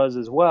was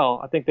as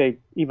well. I think they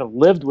even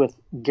lived with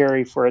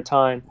Gary for a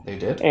time, They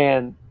did.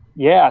 and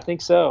yeah, I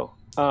think so.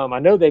 I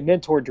know they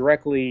mentored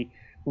directly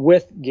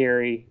with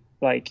Gary,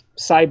 like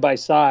side by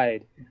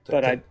side,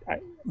 but Th- I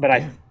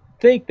Damn.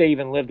 think they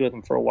even lived with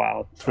him for a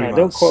while. 3 months.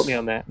 Don't quote me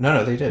on that.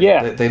 No, they did.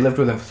 Yeah. They lived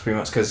with him for 3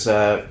 months because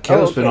Oh,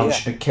 Caleb's been okay.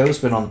 on Yeah. Caleb's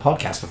been on the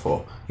podcast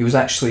before. He was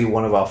actually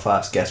one of our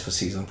first guests for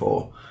season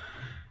 4.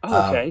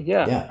 Oh, okay.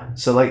 Yeah. Yeah.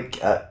 So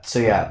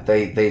yeah,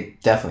 they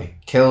definitely,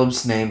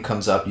 Caleb's name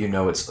comes up. You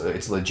know, it's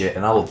legit,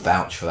 and I will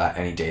vouch for that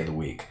any day of the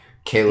week.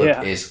 Caleb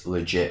Yeah. is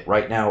legit.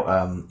 Right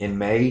now, in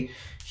May,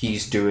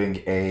 he's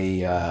doing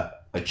a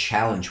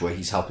challenge where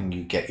he's helping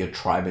you get your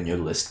tribe and your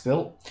list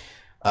built.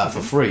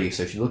 For free.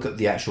 So if you look at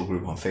the actual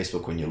group on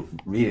Facebook when you're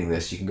reading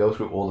this, you can go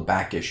through all the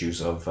back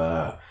issues of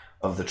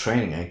the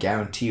training. And I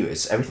guarantee you,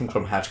 it's everything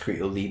from how to create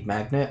your lead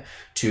magnet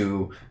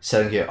to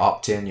setting your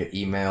opt-in, your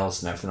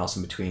emails, and everything else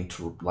in between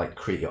to like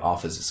create your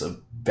offers. It's a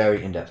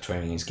very in-depth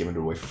training. He's giving it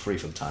away for free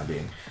for the time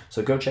being.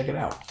 So go check it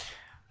out.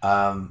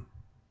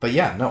 But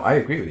yeah, no, I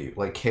agree with you.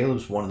 Like,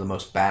 Caleb's one of the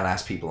most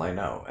badass people I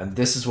know, and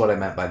this is what I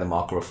meant by the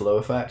Mark Ruffalo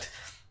effect.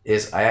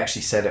 Is I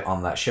actually said it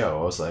on that show.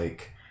 I was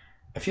like,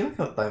 I feel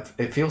like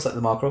it feels like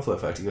the Mark Ruffalo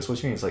effect. He goes, "What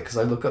do you mean?" It's like, because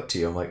I look up to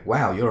you. I'm like,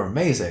 "Wow, you're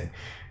amazing."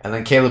 And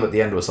then Caleb at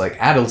the end was like,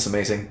 "Adult's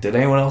amazing. Did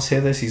anyone else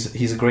hear this?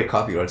 He's a great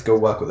copywriter. Go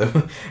work with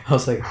him." I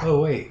was like, "Oh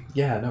wait,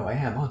 yeah, no, I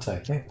am, aren't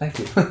I? Yeah, thank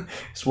you."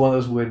 It's one of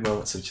those weird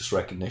moments of just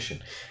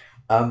recognition.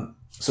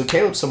 So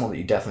Caleb's someone that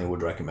you definitely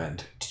would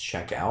recommend to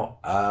check out.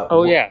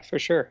 Oh yeah, for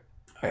sure.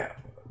 Yeah,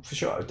 for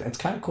sure. It's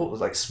kind of cool. It's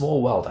like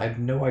small world. I had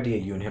no idea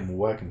you and him were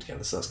working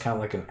together. So it's kind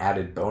of like an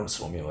added bonus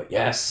for me. Like,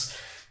 yes,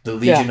 the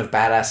Legion of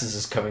Badasses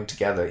is coming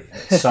together.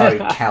 Sorry,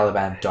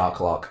 Caliban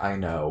Darklock. I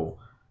know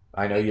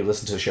you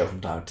listen to the show from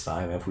time to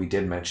time. If we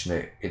did mention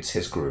it, it's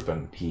his group,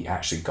 and he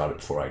actually got it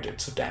before I did.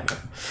 So damn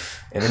him,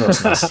 in the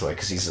most nicest way,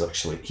 because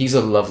he's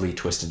a lovely,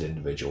 twisted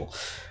individual.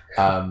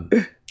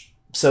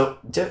 So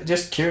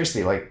just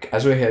curiously, like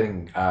as we're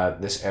hitting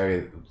this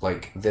area,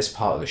 like this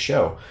part of the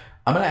show,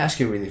 I'm going to ask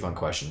you a really fun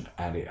question,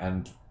 Andy,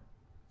 and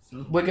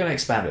we're going to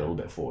expand it a little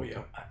bit for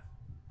you.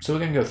 So we're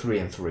going to go 3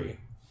 and 3.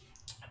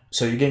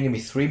 So you're going to give me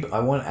 3. I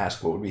want to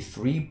ask what would be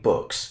 3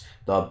 books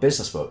that are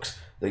business books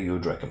that you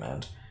would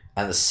recommend.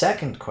 And the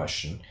second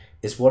question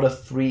is, what are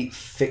 3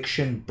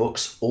 fiction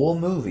books or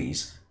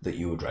movies that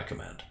you would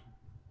recommend?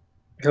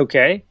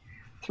 Okay.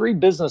 3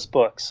 business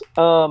books.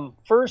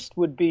 First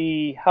would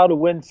be How to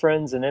Win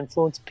Friends and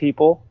Influence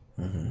People,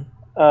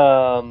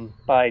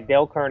 by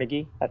Dale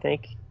Carnegie, I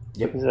think.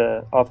 Yep. He's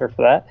the author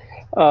for that.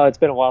 It's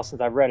been a while since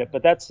I've read it,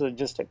 but that's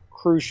just a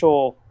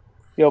crucial,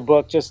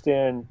 book just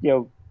in,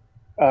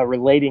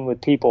 relating with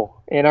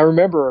people. And I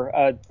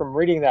remember from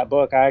reading that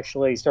book, I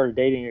actually started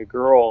dating a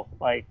girl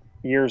like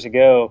years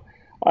ago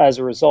as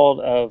a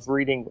result of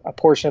reading a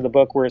portion of the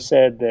book where it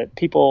said that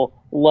people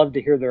love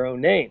to hear their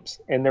own names.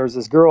 And there was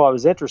this girl I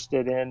was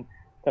interested in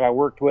that I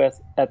worked with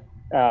at,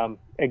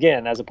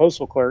 again, as a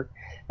postal clerk,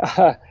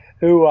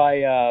 who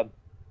I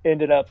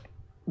ended up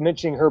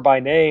mentioning her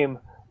by name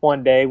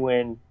one day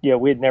when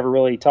we had never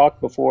really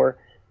talked before.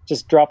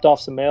 Just dropped off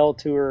some mail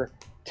to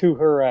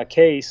her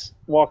case,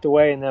 walked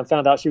away, and then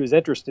found out she was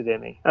interested in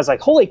me. I was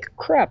like, "Holy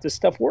crap, this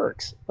stuff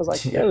works!" I was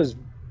like,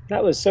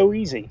 "That was so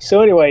easy."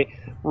 So anyway,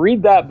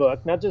 read that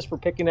book, not just for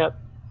picking up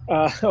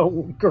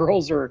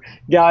girls or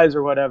guys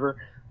or whatever,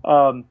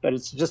 but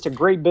it's just a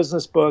great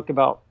business book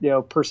about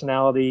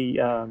personality,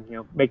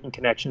 making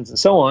connections and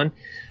so on.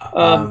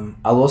 I'll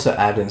also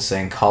add in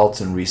saying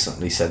Carlton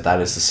recently said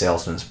that is the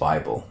salesman's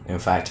Bible. In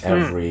fact,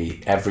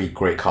 every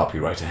great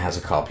copywriter has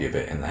a copy of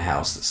it in the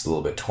house that's a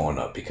little bit torn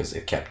up because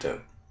they've kept it.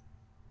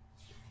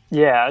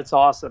 Yeah, it's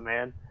awesome,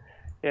 man.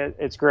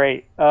 It's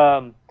great.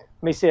 Let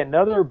me see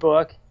another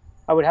book.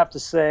 I would have to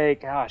say,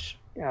 gosh,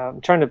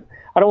 I'm trying to.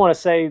 I don't want to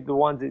say the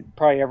one that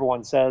probably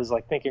everyone says,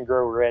 like Think and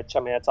Grow Rich.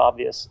 I mean, that's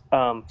obvious.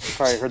 You've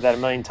probably heard that a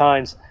million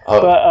times.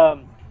 But I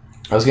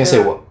was going to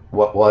say,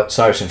 what?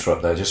 Sorry to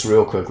interrupt there. Just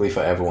real quickly for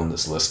everyone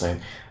that's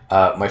listening,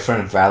 my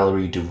friend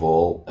Valerie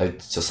Duvall,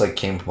 it just like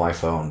came to my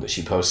phone that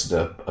she posted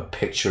a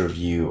picture of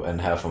you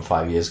and her from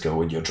 5 years ago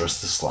when you're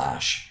dressed as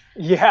Slash.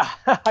 Yeah,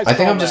 I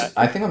think I'm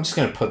just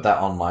going to put that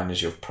online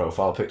as your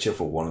profile picture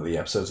for one of the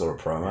episodes or a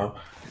promo.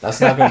 That's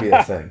not going to be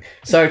a thing.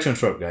 Sorry to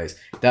interrupt, guys.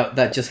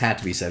 That just had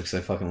to be said because I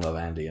fucking love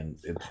Andy, and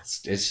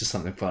it's just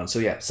something fun. So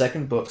yeah,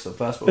 second book. So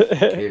first book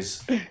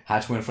is How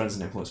to Win Friends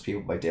and Influence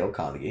People by Dale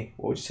Carnegie.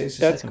 What would you say is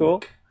the second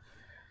book?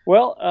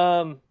 Well,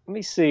 let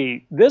me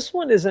see. This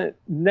one isn't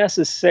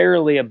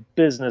necessarily a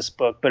business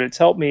book, but it's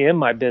helped me in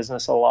my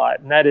business a lot.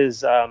 And that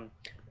is,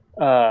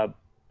 let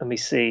me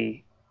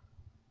see.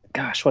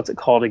 Gosh, what's it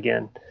called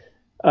again?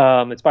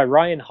 It's by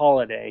Ryan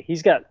Holiday. He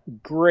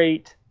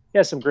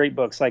has some great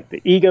books, like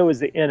The Ego is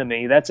the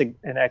Enemy. That's an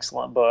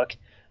excellent book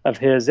of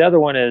his. The other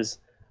one is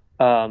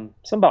something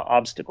about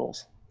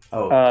obstacles.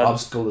 Oh,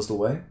 Obstacle is the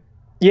Way?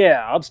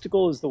 Yeah,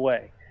 Obstacle is the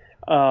Way.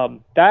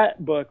 That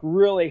book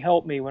really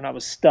helped me when I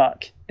was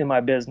stuck in my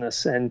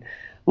business and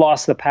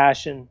lost the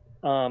passion,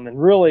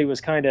 and really was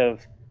kind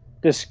of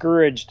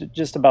discouraged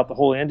just about the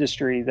whole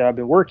industry that I've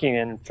been working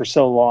in for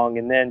so long.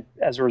 And then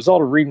as a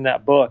result of reading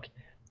that book,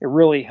 it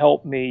really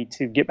helped me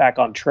to get back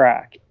on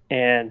track.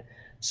 And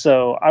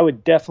so I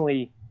would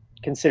definitely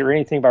consider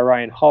anything by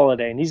Ryan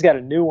Holiday. And he's got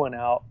a new one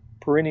out,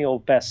 Perennial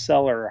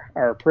Bestseller,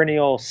 or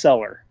Perennial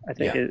Seller, I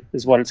think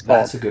is what it's called.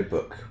 That's a good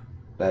book.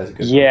 That is a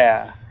good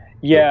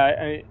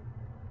book.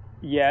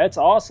 Yeah, it's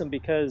awesome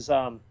because,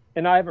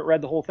 and I haven't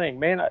read the whole thing.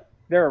 Man,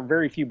 there are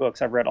very few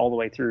books I've read all the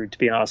way through, to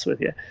be honest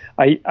with you.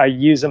 I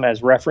use them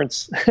as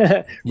reference,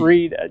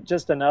 read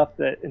just enough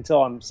that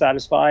until I'm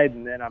satisfied,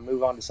 and then I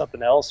move on to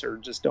something else or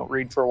just don't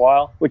read for a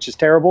while, which is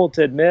terrible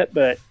to admit,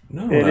 but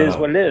it is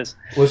what it is.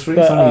 What's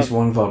really funny is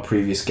one of our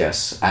previous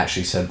guests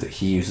actually said that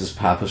he uses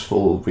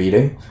purposeful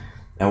reading,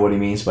 and what he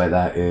means by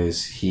that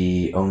is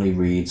he only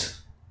reads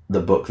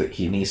the book that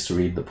he needs to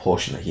read, the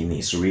portion that he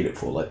needs to read it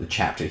for, like the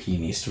chapter he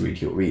needs to read,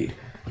 he'll read.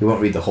 He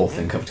won't read the whole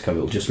thing cover to cover,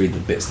 he'll just read the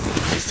bits that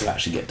he needs to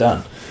actually get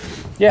done.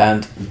 Yeah.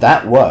 And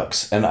that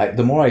works. And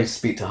the more I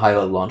speak to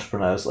high-level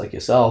entrepreneurs like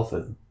yourself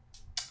and,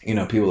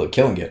 people that are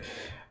killing it,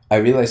 I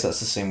realize that's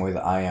the same way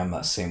that I am,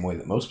 that's the same way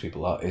that most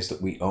people are, is that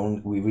we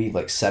read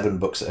like 7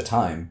 books at a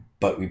time,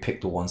 but we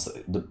pick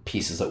the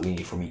pieces that we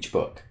need from each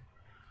book.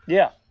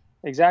 Yeah,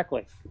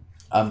 exactly.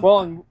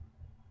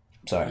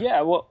 Sorry.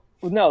 Yeah, well,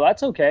 no,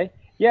 that's okay.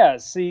 Yeah,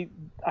 see,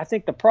 I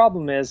think the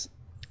problem is,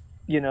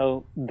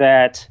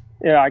 that,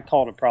 I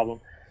call it a problem,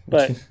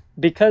 but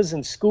because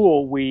in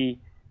school we,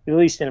 at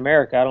least in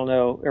America, I don't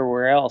know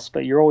everywhere else,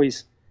 but you're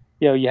always,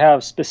 you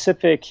have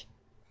specific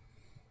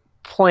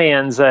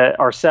plans that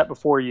are set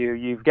before you.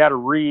 You've got to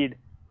read,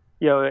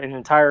 an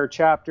entire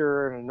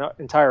chapter and an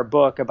entire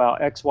book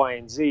about X, Y,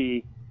 and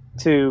Z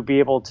to be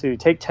able to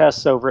take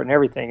tests over it and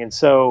everything. And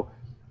so,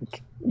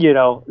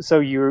 so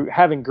you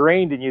have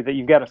ingrained in you that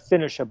you've got to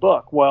finish a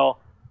book. Well,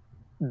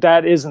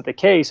 that isn't the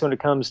case when it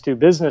comes to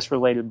business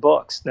related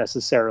books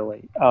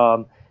necessarily.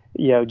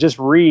 Just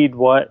read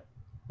what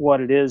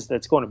it is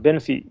that's going to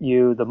benefit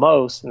you the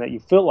most and that you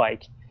feel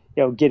like,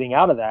 getting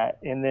out of that.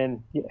 And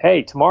then,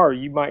 hey, tomorrow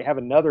you might have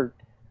another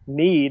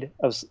need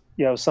of,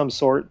 some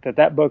sort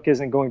that book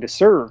isn't going to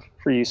serve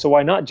for you. So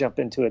why not jump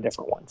into a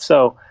different one?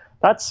 So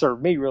that's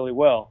served me really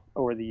well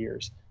over the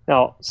years.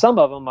 Now, some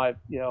of them I,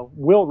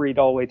 will read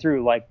all the way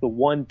through, like The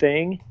One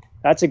Thing.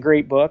 That's a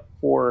great book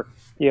for,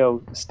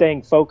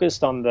 staying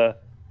focused on the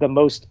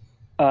most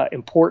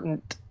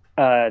important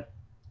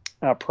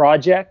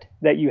project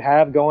that you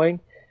have going.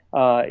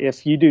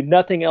 If you do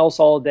nothing else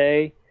all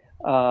day,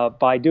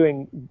 by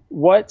doing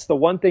what's the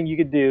one thing you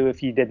could do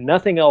if you did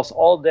nothing else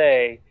all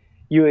day,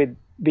 you would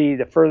be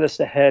the furthest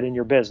ahead in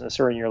your business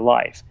or in your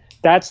life.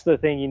 That's the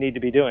thing you need to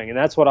be doing. And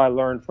that's what I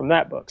learned from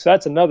that book. So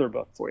that's another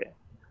book for you.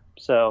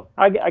 So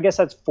I guess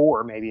that's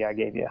 4 maybe I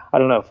gave you. I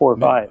don't know, 4 or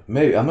 5.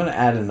 Maybe. I'm going to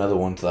add another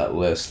one to that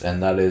list,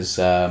 and that is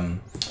The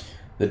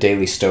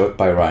Daily Stoic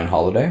by Ryan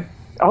Holiday.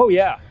 Oh,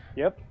 yeah.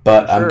 Yep.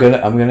 But sure.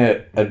 I'm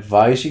gonna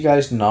advise you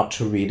guys not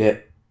to read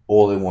it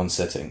all in one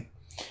sitting.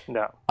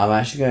 No. I'm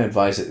actually going to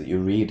advise it that you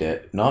read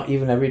it, not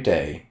even every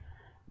day,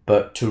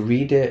 but to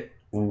read it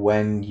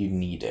when you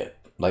need it.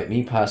 Like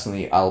me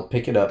personally, I'll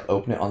pick it up,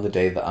 open it on the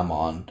day that I'm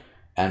on,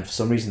 and for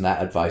some reason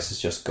that advice is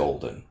just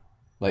golden.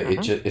 Like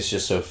it's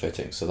just so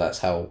fitting. So that's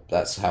how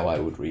I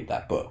would read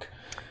that book.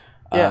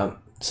 Yeah.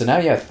 So now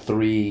you have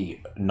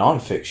 3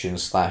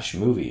 nonfiction /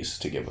 movies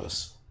to give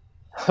us.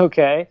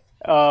 Okay.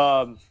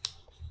 I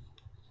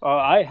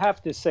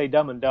have to say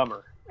Dumb and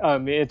Dumber.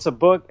 It's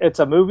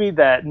a movie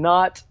that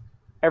not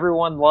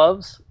everyone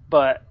loves,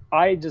 but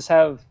I just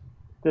have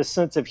this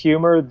sense of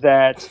humor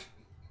that,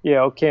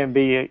 can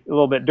be a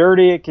little bit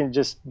dirty. It can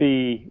just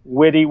be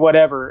witty,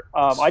 whatever.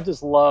 I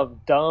just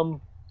love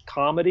dumb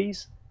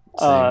comedies.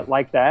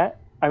 Like that.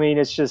 I mean,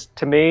 it's just,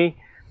 to me,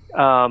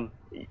 a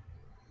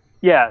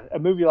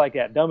movie like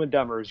that, Dumb and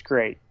Dumber, is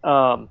great.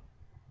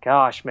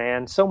 Gosh,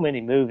 man, so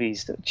many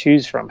movies to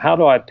choose from. How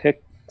do I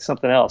pick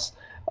something else?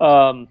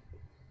 Gosh,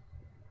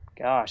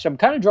 I'm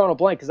kind of drawing a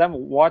blank because I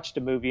haven't watched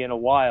a movie in a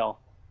while,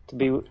 to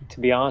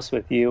be honest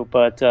with you.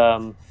 But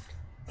I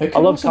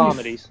love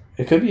comedies.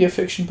 It could be a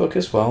fiction book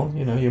as well.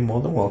 You're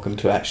more than welcome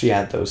to actually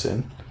add those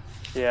in.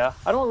 Yeah,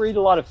 I don't read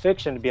a lot of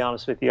fiction, to be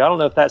honest with you. I don't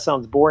know if that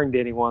sounds boring to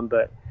anyone,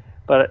 but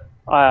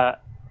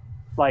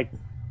like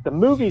the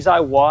movies I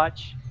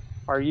watch,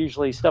 are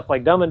usually stuff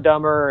like Dumb and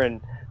Dumber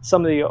and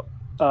some of the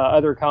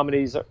other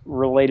comedies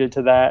related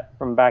to that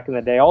from back in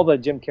the day. All the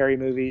Jim Carrey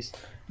movies.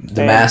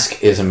 The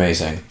Mask is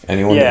amazing.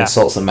 Anyone that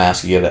insults The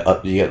Mask, you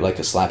get like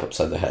a slap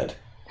upside the head.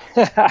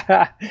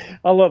 I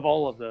love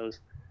all of those.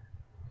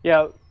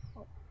 Yeah,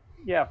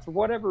 yeah. For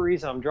whatever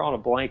reason, I'm drawing a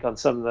blank on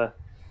some of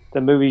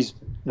the movies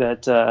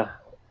that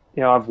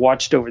I've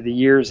watched over the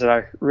years that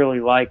I really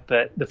like.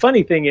 But the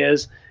funny thing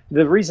is,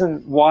 the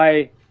reason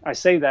why I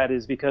say that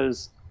is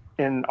because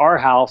in our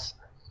house,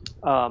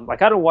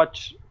 like I don't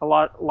watch a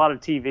lot of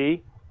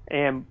TV,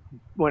 and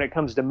when it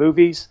comes to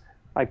movies,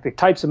 like the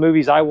types of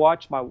movies I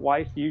watch, my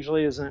wife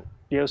usually isn't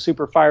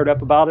super fired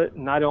up about it,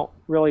 and I don't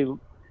really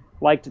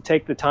like to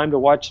take the time to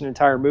watch an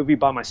entire movie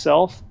by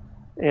myself,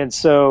 and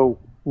so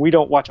we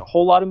don't watch a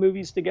whole lot of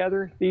movies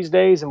together these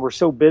days, and we're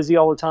so busy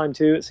all the time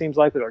too, it seems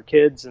like, with our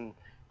kids and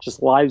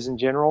just lives in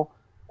general.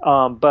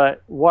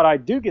 But what I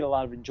do get a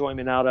lot of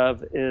enjoyment out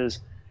of is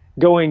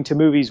going to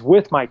movies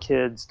with my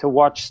kids to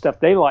watch stuff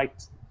they like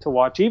to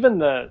watch, even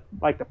the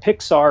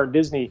Pixar,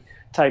 Disney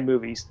type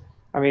movies.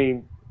 I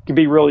mean, it can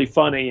be really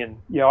funny,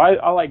 and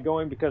I like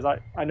going because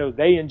I know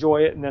they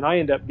enjoy it, and then I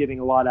end up getting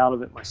a lot out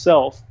of it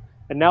myself.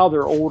 And now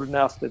they're old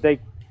enough that they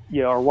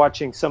are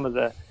watching some of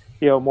the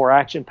more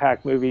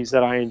action-packed movies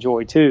that I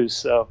enjoy too.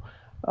 So,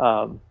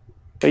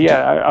 but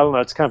yeah, I don't know.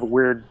 It's kind of a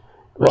weird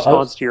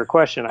response to your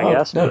question, I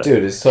guess. No,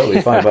 dude, it's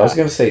totally fine. But I was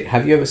going to say,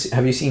 have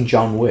you seen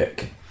John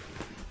Wick?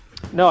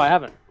 No, I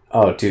haven't.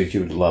 Oh, dude,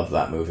 you would love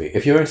that movie.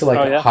 If you're into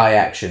high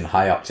action,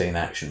 high octane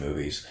action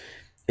movies,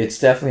 it's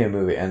definitely a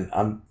movie. And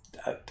I'm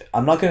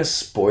not going to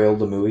spoil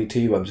the movie to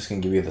you. I'm just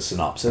going to give you the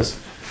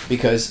synopsis,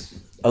 because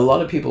a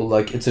lot of people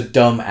like it's a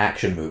dumb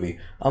action movie.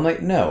 I'm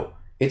like, no,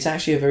 it's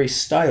actually a very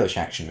stylish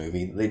action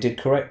movie that they did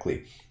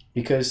correctly.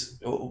 Because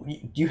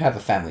you have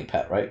a family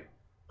pet, right?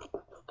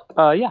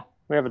 Yeah,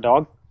 we have a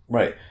dog.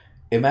 Right.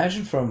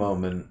 Imagine for a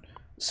moment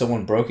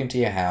someone broke into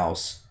your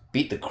house,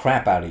 beat the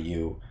crap out of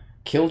you,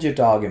 killed your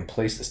dog and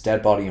placed its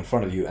dead body in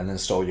front of you, and then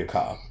stole your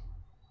car.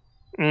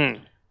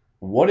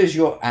 What is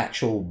your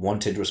actual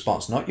wanted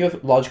response? Not your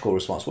logical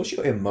response. What's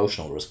your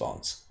emotional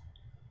response?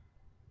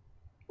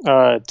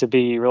 To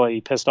be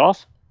really pissed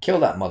off? Kill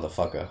that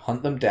motherfucker.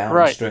 Hunt them down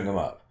and string them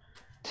up.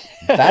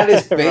 That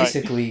is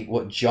basically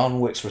what John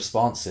Wick's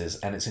response is,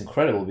 and it's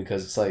incredible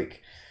because it's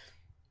like,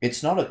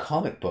 it's not a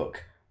comic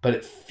book, but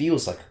it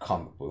feels like a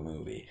comic book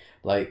movie.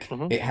 Like,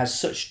 it has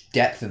such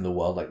depth in the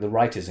world. Like, the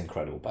writer's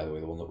incredible, by the way,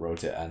 the one that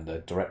wrote it, and the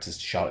director's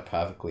shot it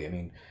perfectly. I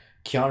mean,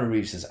 Keanu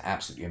Reeves is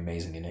absolutely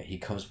amazing in it. He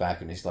comes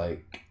back and he's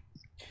like,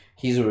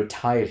 he's a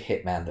retired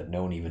hitman that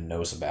no one even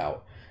knows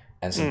about,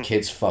 and some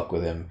kids fuck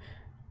with him,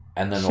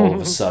 and then all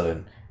of a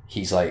sudden,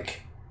 he's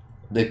like,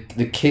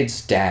 the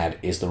kid's dad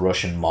is the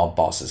Russian mob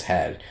boss's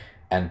head,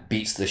 and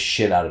beats the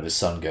shit out of his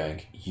son,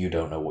 going, you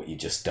don't know what you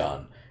just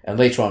done. And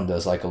later on,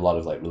 there's like a lot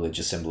of like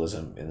religious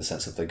symbolism in the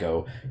sense that they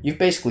go, you've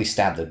basically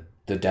stabbed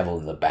the devil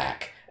in the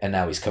back, and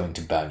now he's coming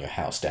to burn your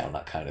house down,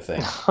 that kind of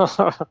thing.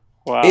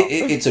 Wow.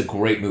 It's a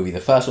great movie.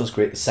 The first one's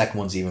great, the second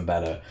one's even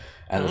better,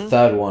 and the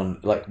third one,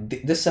 like,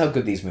 this is how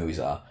good these movies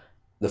are.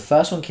 The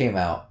first one came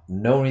out,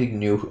 no one really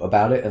knew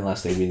about it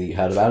unless they really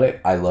heard about it.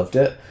 I loved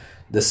it.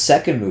 The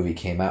second movie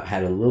came out,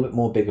 had a little bit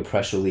more bigger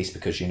press release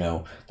because,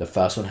 the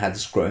first one had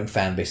this growing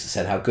fan base that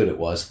said how good it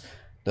was.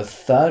 The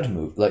third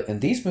movie,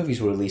 and these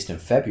movies were released in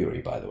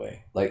February, by the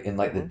way, in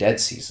the dead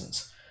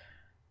seasons.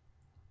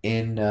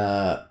 In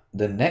the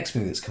next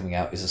movie that's coming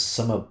out is a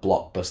summer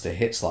blockbuster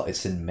hit slot.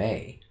 It's in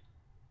May.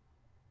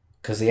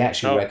 Because they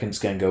actually reckon it's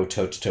going to go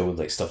toe-to-toe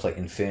with stuff like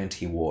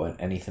Infinity War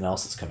and anything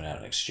else that's coming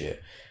out next year.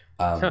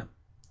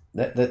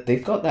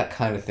 They've got that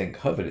kind of thing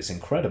covered. It's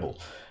incredible.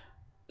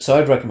 So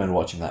I'd recommend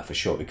watching that for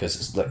sure, because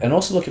it's and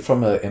also look at it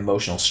from an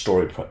emotional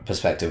story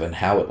perspective and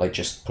how it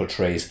just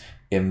portrays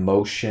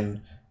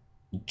emotion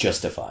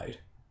justified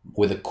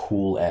with a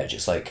cool edge.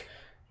 It's like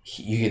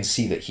you can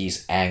see that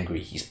he's angry,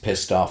 he's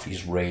pissed off,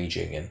 he's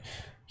raging, and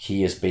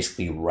he is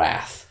basically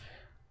wrath.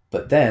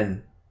 But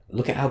then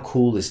look at how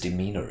cool his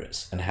demeanor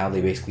is and how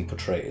they basically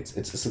portray it.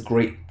 It's a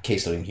great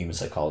case study in human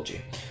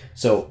psychology.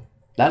 So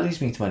that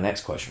leads me to my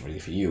next question, really,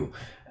 for you,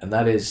 and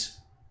that is,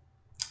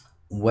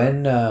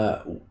 when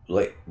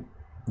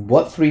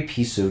what 3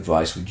 pieces of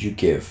advice would you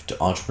give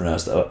to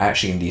entrepreneurs that are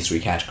actually in these 3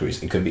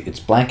 categories? It's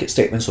blanket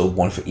statements or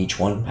one for each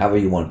one, however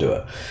you want to do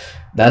it.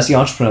 That's the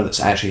entrepreneur that's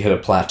actually hit a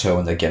plateau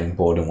and they're getting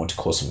bored and want to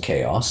cause some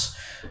chaos.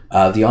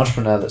 The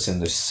entrepreneur that's in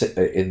the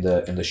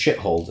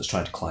shithole that's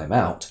trying to climb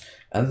out,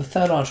 and the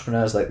third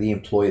entrepreneur is like the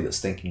employee that's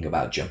thinking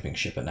about jumping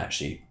ship and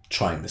actually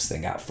trying this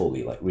thing out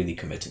fully, like really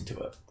committing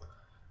to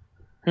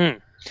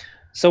it.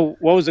 So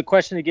what was the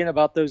question again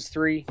about those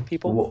 3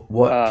 people?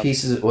 What 3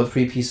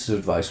 pieces of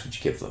advice would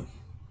you give them?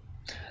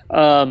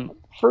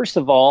 First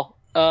of all,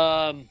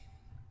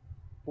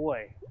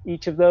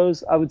 each of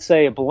those, I would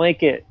say a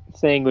blanket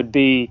thing would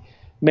be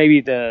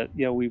maybe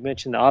we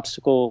mentioned the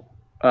obstacle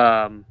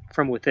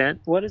from within.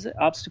 What is it?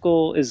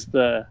 Obstacle is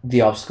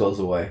the obstacle is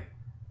the way.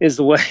 Is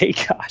the way.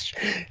 Gosh,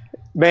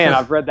 man,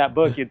 I've read that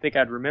book. You'd think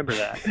I'd remember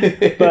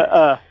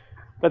that.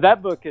 But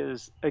that book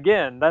is,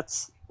 again,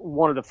 that's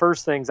one of the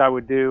first things I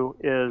would do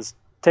is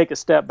take a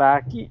step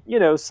back.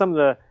 Some of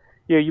the,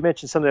 you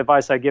mentioned some of the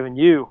advice I'd given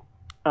you,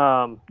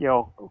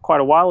 quite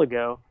a while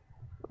ago,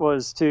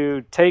 was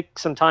to take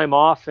some time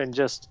off and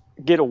just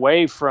get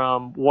away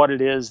from what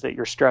it is that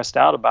you're stressed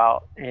out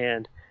about,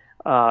 and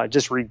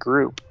just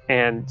regroup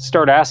and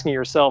start asking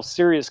yourself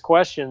serious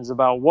questions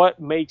about what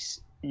makes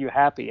you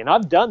happy. And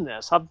I've done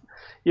this. I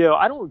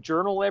don't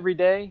journal every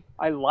day.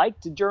 I like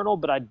to journal,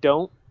 but I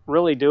don't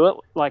really do it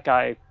like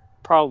I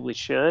probably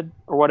should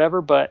or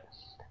whatever. But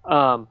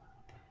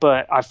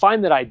I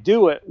find that I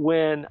do it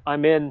when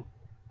I'm in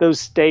those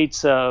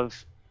states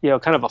of,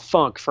 kind of a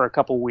funk for a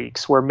couple of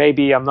weeks where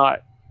maybe I'm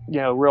not,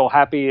 real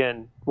happy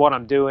in what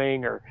I'm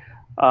doing, or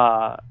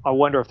I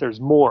wonder if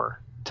there's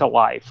more to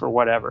life or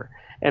whatever.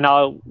 And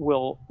I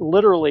will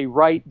literally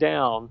write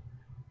down,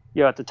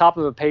 at the top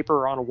of a paper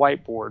or on a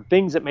whiteboard,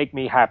 things that make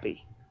me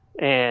happy.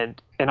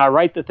 And I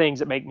write the things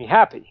that make me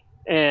happy.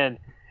 And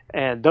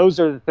those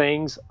are the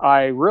things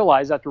I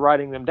realize after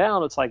writing them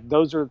down. It's like,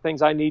 those are the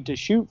things I need to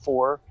shoot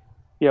for.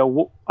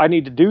 I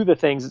need to do the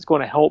things that's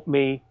going to help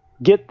me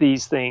get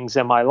these things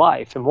in my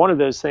life. And one of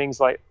those things,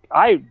 like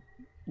I,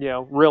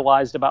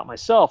 realized about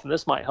myself, and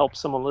this might help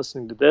someone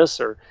listening to this,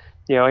 or,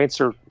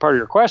 answer part of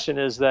your question,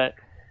 is that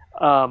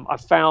I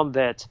found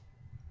that,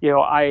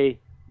 I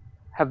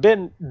have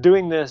been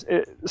doing this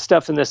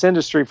stuff in this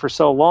industry for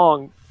so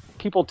long.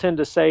 People tend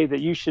to say that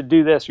you should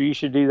do this or you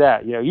should do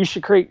that. You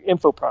should create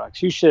info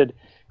products. You should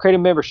create a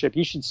membership.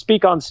 You should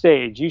speak on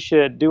stage. You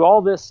should do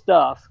all this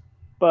stuff.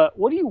 But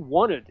what do you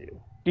want to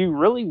do? Do you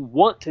really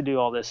want to do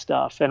all this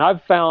stuff? And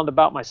I've found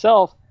about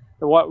myself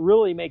that what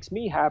really makes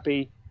me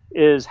happy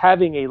is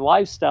having a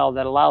lifestyle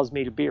that allows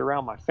me to be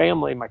around my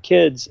family, my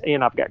kids,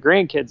 and I've got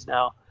grandkids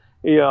now,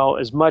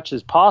 as much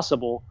as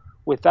possible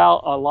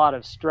without a lot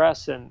of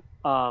stress and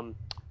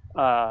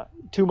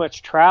too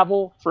much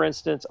travel, for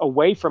instance,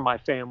 away from my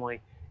family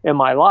in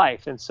my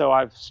life. And so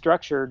I've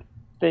structured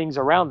things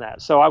around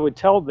that. So I would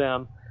tell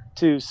them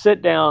to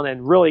sit down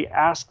and really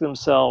ask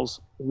themselves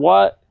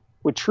what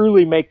would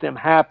truly make them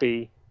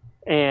happy,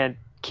 and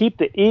keep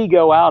the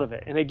ego out of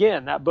it. And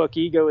again, that book,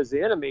 Ego is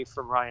the Enemy,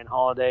 from Ryan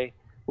Holiday,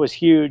 was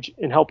huge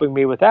in helping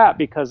me with that,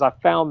 because I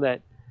found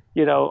that,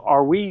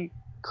 are we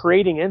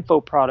creating info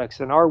products,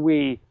 and are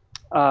we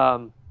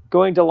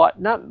going to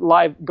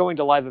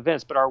live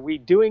events, but are we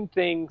doing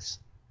things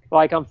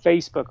like on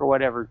Facebook or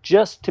whatever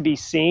just to be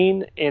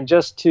seen and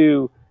just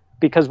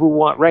because we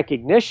want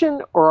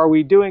recognition, or are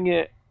we doing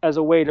it as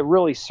a way to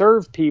really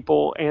serve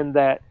people, and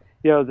that,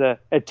 the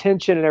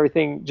attention and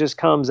everything just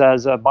comes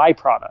as a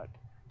byproduct?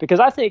 Because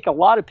I think a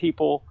lot of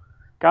people,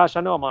 gosh,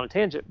 I know I'm on a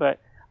tangent, but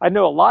I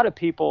know a lot of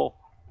people,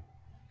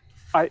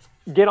 I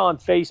get on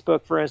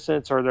Facebook, for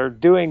instance, or they're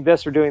doing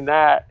this or doing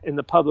that in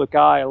the public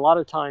eye, a lot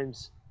of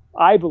times,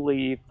 I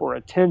believe, for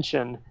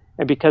attention,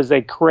 and because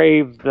they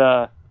crave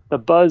the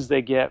buzz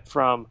they get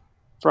from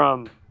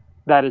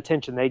that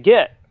attention they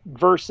get,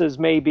 versus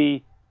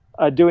maybe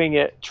doing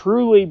it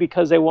truly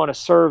because they want to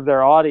serve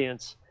their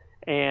audience,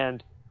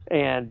 and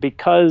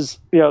because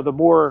the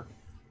more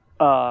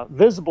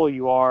visible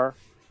you are,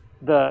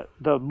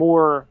 the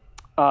more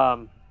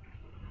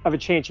of a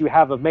chance you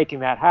have of making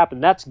that happen.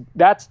 That's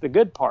the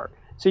good part.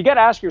 So you got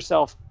to ask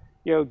yourself,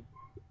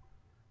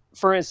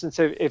 for instance,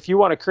 if you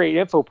want to create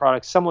info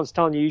products, someone's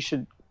telling you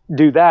should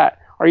do that.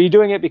 Are you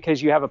doing it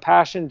because you have a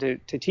passion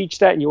to teach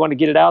that and you want to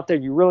get it out there?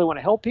 You really want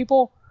to help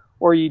people?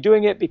 Or are you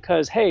doing it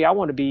because, hey, I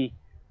want to be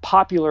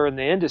popular in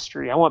the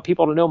industry. I want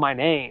people to know my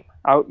name.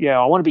 I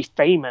want to be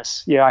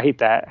famous. I hate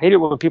that. I hate it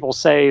when people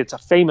say it's a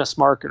famous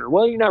marketer.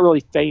 Well, you're not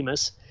really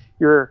famous.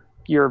 You're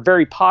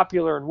very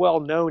popular and well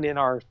known in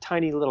our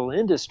tiny little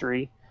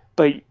industry,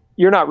 but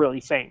you're not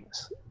really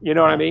famous. You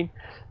know what I mean?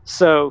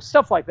 So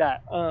stuff like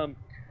that. Let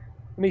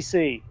me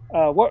see.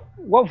 What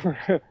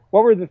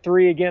were the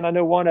three again? I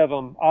know one of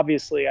them,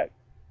 obviously,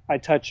 I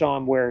touch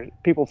on where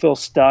people feel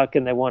stuck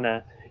and they want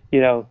to,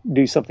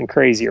 do something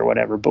crazy or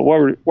whatever. But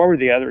what were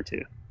the other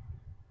two?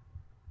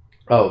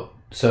 Oh,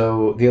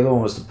 so the other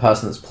one was the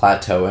person that's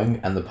plateauing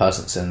and the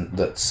person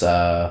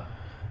that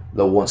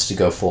wants to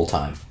go full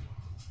time.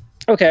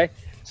 Okay,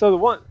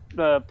 so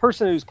the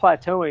person who's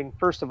plateauing,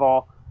 first of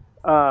all,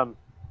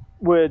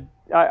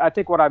 I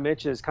think what I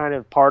mentioned is kind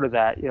of part of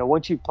that.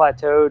 Once you've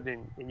plateaued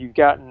and you've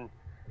gotten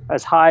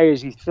as high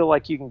as you feel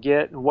like you can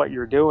get in what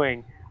you're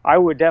doing, I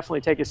would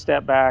definitely take a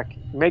step back,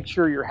 make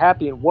sure you're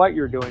happy in what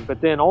you're doing, but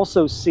then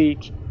also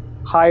seek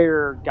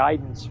higher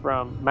guidance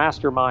from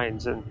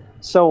masterminds and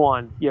so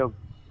on.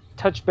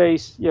 Touch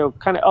base,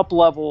 kind of up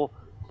level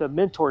the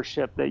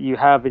mentorship that you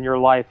have in your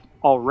life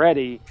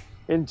already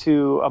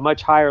into a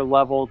much higher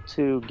level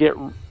to get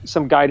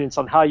some guidance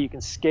on how you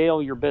can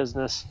scale your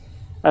business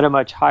at a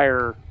much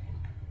higher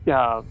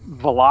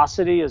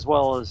velocity, as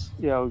well as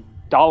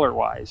dollar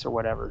wise or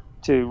whatever,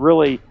 to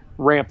really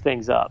ramp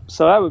things up.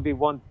 So that would be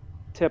one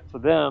tip for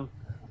them.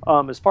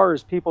 As far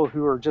as people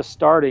who are just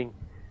starting,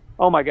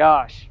 oh my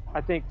gosh,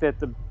 I think that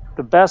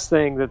the best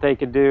thing that they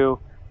can do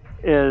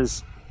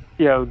is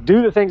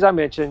do the things I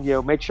mentioned.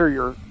 Make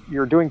sure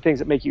you're doing things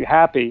that make you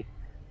happy,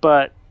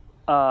 but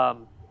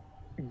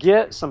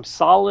get some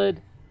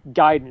solid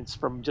guidance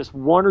from just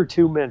one or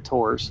two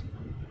mentors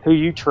who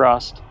you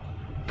trust.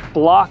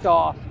 Block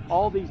off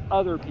all these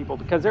other people,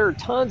 because there are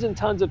tons and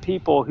tons of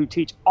people who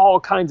teach all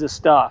kinds of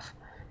stuff,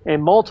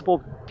 and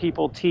multiple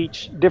people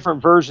teach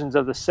different versions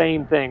of the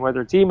same thing,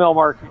 whether it's email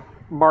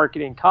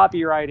marketing,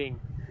 copywriting,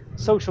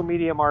 social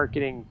media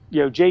marketing,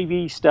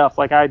 JV stuff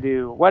like I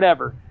do,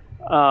 whatever.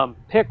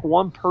 Pick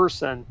one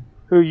person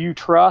who you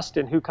trust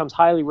and who comes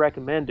highly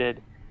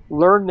recommended.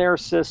 Learn their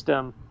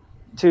system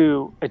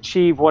to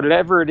achieve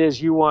whatever it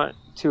is you want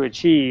to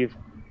achieve,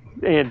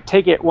 and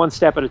take it one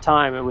step at a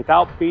time, and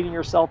without beating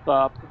yourself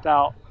up,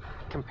 without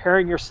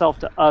comparing yourself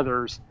to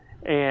others,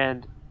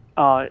 and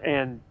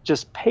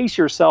just pace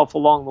yourself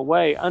along the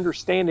way,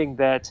 understanding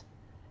that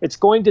it's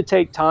going to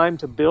take time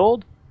to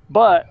build,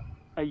 but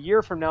a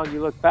year from now, when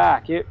you look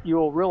back,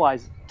 you'll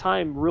realize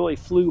time really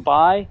flew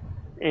by,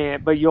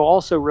 but you'll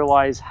also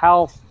realize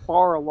how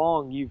far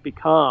along you've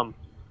become.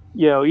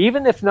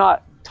 Even if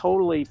not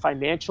totally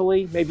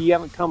financially, maybe you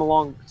haven't come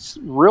along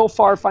real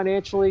far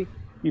financially,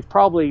 you've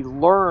probably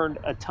learned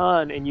a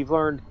ton, and you've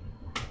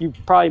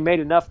probably made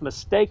enough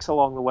mistakes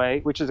along the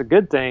way, which is a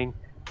good thing,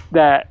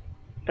 that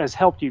has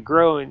helped you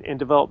grow and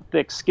develop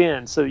thick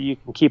skin so that you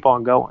can keep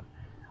on going.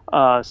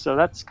 So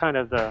that's kind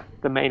of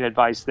the main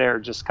advice there,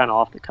 just kind of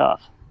off the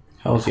cuff.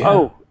 Hells yeah.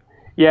 Oh,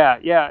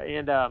 yeah.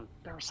 And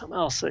there was something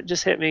else that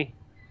just hit me.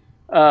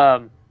 I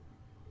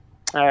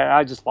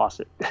just lost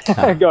it.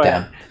 Go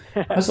ahead.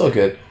 That's all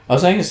good. I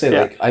was going to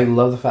say, I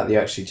love the fact that you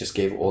actually just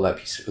gave all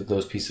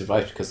those pieces of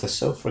advice, because they're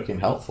so freaking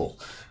helpful.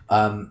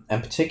 And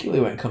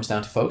particularly when it comes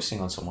down to focusing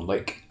on someone.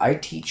 Like, I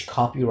teach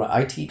copyright.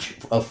 I teach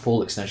a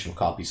full extension of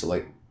copy. So,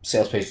 like,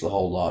 sales pages, the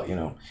whole lot,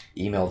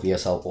 email,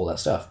 VSL, all that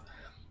stuff.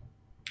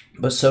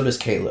 But so does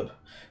Caleb.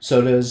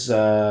 So does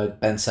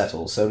Ben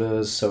Settle. So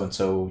does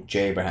so-and-so,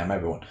 Jay Abraham,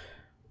 everyone.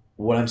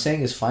 What I'm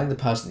saying is find the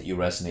person that you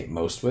resonate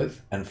most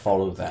with and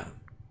follow them.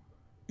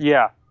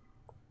 Yeah.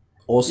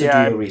 Also,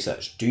 do your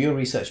research. Do your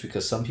research,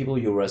 because some people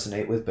you'll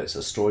resonate with, but it's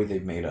a story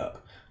they've made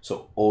up.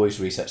 So always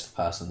research the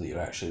person that you're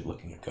actually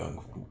looking at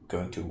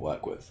going to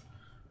work with.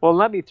 Well,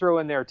 let me throw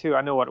in there too.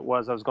 I know what it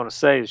was I was going to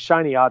say is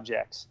shiny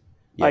objects.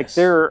 Yes.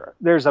 Like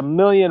there's a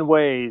million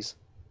ways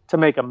to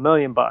make $1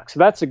 million. So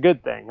that's a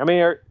good thing. I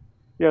mean,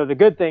 the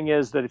good thing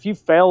is that if you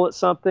fail at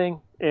something,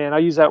 and I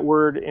use that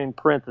word in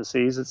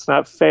parentheses, it's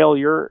not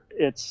failure,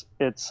 it's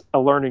a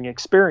learning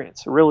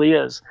experience. It really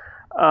is.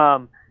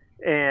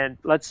 And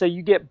let's say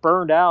you get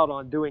burned out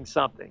on doing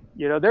something.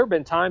 There have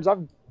been times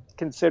I've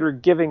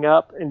considered giving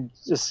up and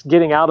just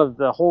getting out of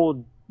the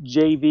whole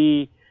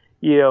JV,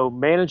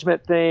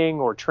 management thing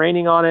or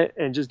training on it,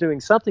 and just doing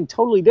something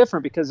totally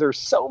different, because there's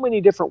so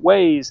many different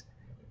ways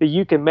that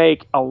you can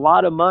make a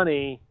lot of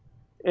money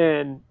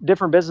in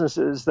different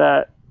businesses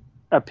that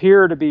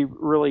appear to be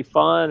really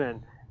fun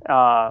and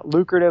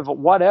lucrative,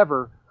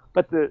 whatever.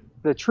 But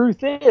the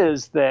truth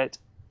is that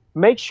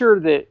make sure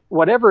that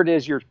whatever it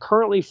is you're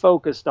currently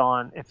focused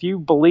on, if you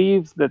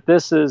believe that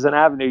this is an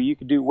avenue you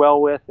could do well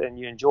with and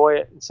you enjoy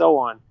it and so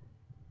on,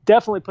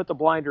 definitely put the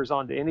blinders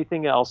on to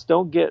anything else.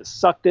 Don't get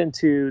sucked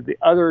into the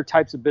other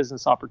types of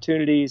business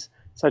opportunities,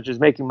 such as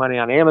making money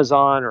on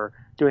Amazon or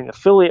doing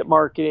affiliate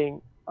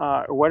marketing,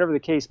 or whatever the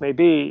case may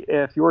be.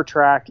 If your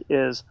track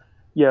is,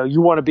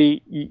 you want to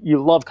be,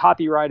 you love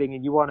copywriting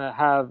and you want to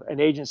have an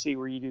agency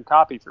where you do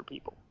copy for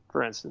people,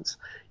 for instance,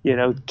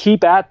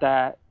 keep at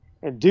that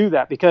and do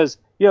that, because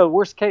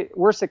worst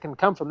that can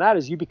come from that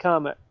is you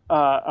become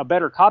a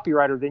better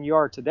copywriter than you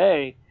are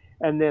today,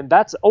 and then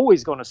that's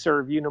always going to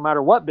serve you no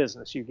matter what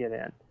business you get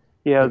in.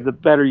 The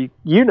better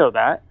you know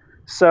that.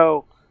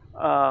 So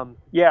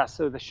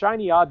so the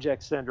shiny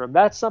object syndrome,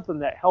 that's something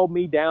that held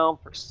me down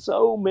for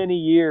so many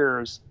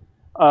years,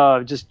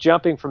 just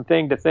jumping from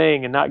thing to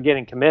thing and not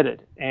getting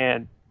committed.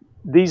 And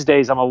these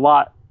days I'm a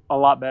lot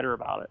better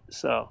about it.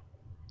 So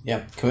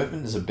yeah,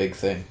 commitment is a big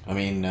thing. I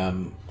mean,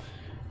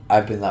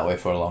 I've been that way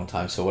for a long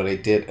time. So what I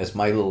did as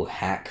my little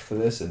hack for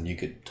this, and you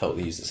could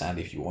totally use this,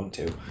 Andy, if you want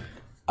to,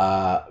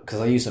 because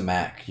I use a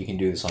Mac, you can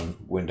do this on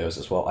Windows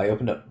as well. I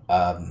opened up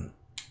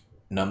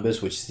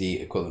Numbers, which is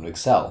the equivalent of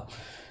Excel.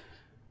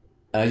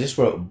 And I just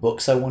wrote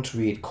books I want to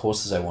read,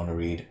 courses I want to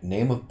read,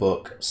 name of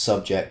book,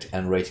 subject,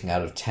 and rating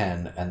out of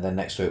 10. And then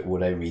next to it,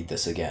 would I read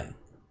this again?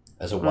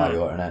 As a Y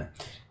or an N.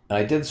 And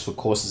I did this for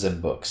courses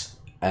and books.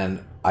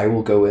 And I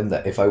will go in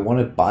that if I want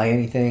to buy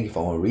anything, if I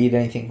want to read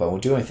anything, if I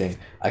want to do anything,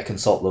 I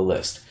consult the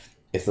list.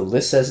 If the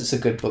list says it's a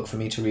good book for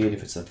me to read,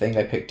 if it's the thing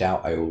I picked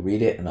out, I will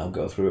read it and I'll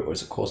go through it. Or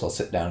as a course, I'll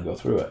sit down and go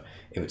through it.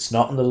 If it's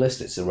not on the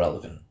list, it's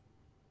irrelevant.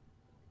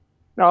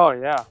 Oh,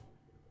 yeah.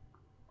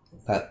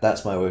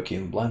 That's my way of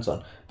keeping the blinds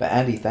on. But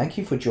Andy, thank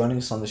you for joining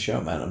us on the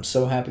show, man. I'm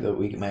so happy that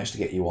we managed to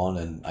get you on,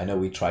 and I know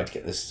we tried to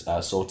get this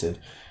sorted.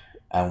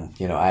 I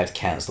had to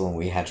cancel and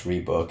we had to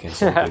rebook, and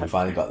so we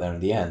finally got there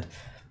in the end.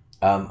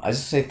 I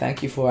just say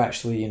thank you for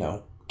actually,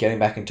 getting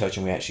back in touch,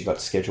 and we actually got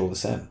to schedule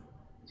this in.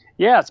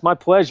 Yeah, it's my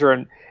pleasure.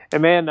 And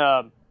man,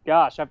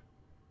 gosh,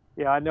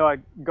 I know I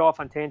go off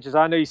on tangents.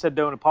 I know you said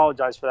don't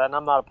apologize for that, and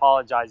I'm not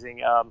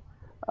apologizing.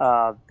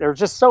 There's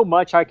just so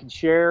much I could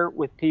share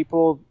with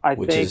people. I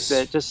Which think is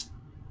that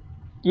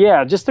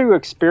just through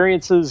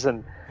experiences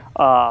and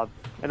all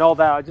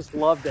that, I just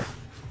love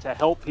to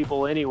help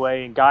people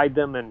anyway and guide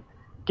them and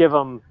give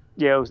them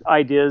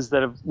ideas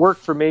that have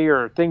worked for me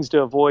or things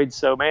to avoid.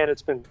 So man,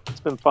 it's been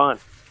fun.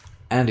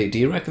 Andy, do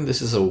you reckon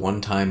this is a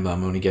one-time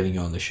I'm only getting you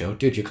on the show?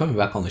 Dude, you're coming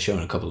back on the show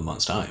in a couple of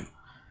months' time.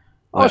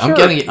 Oh Like, I'm sure,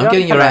 getting yeah, I can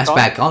your come back ass on.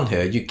 back on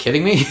here. Are you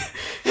kidding me?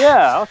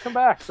 Yeah, I'll come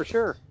back for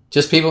sure.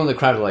 Just people in the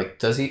crowd are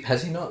like, has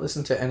he not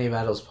listened to any of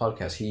Adol's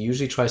podcasts? He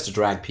usually tries to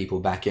drag people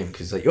back in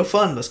because like, you're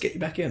fun, let's get you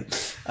back in.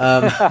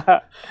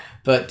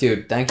 But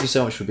dude, thank you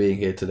so much for being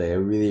here today. I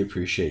really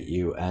appreciate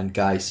you. And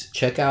guys,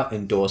 check out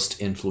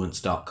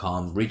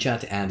endorsedinfluence.com. Reach out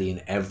to Andy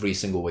in every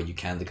single way you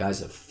can. The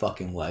guy's a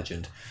fucking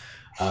legend.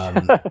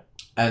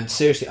 And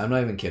seriously, I'm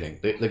not even kidding.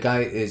 The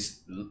guy is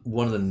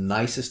one of the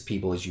nicest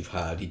people as you've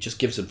heard. He just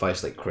gives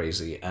advice like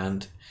crazy.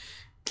 And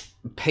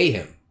pay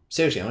him.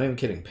 Seriously, I'm not even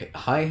kidding.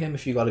 Hire him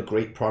if you got a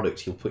great product.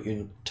 He'll put you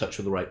in touch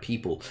with the right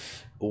people.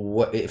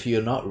 If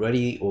you're not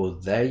ready or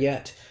there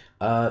yet,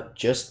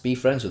 just be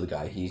friends with the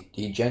guy.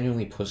 He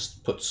genuinely puts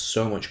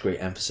so much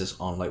great emphasis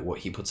on like what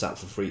he puts out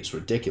for free. It's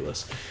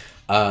ridiculous.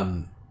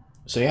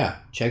 So yeah,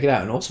 check it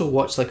out, and also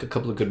watch like a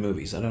couple of good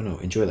movies. I don't know,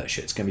 enjoy that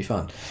shit. It's gonna be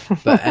fun.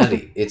 But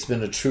Andy, it's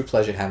been a true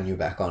pleasure having you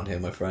back on here,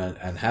 my friend,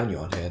 and having you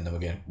on here. And then we're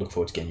gonna look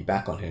forward to getting you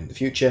back on here in the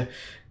future,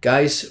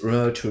 guys.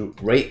 Remember to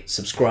rate,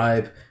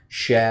 subscribe,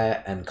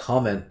 share, and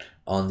comment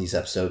on these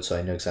episodes so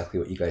I know exactly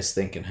what you guys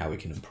think and how we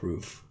can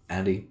improve.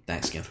 Andy,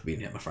 thanks again for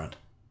being here, my friend.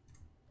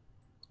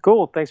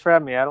 Cool. Thanks for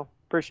having me, Adel.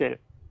 Appreciate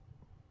it.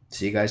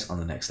 See you guys on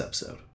the next episode.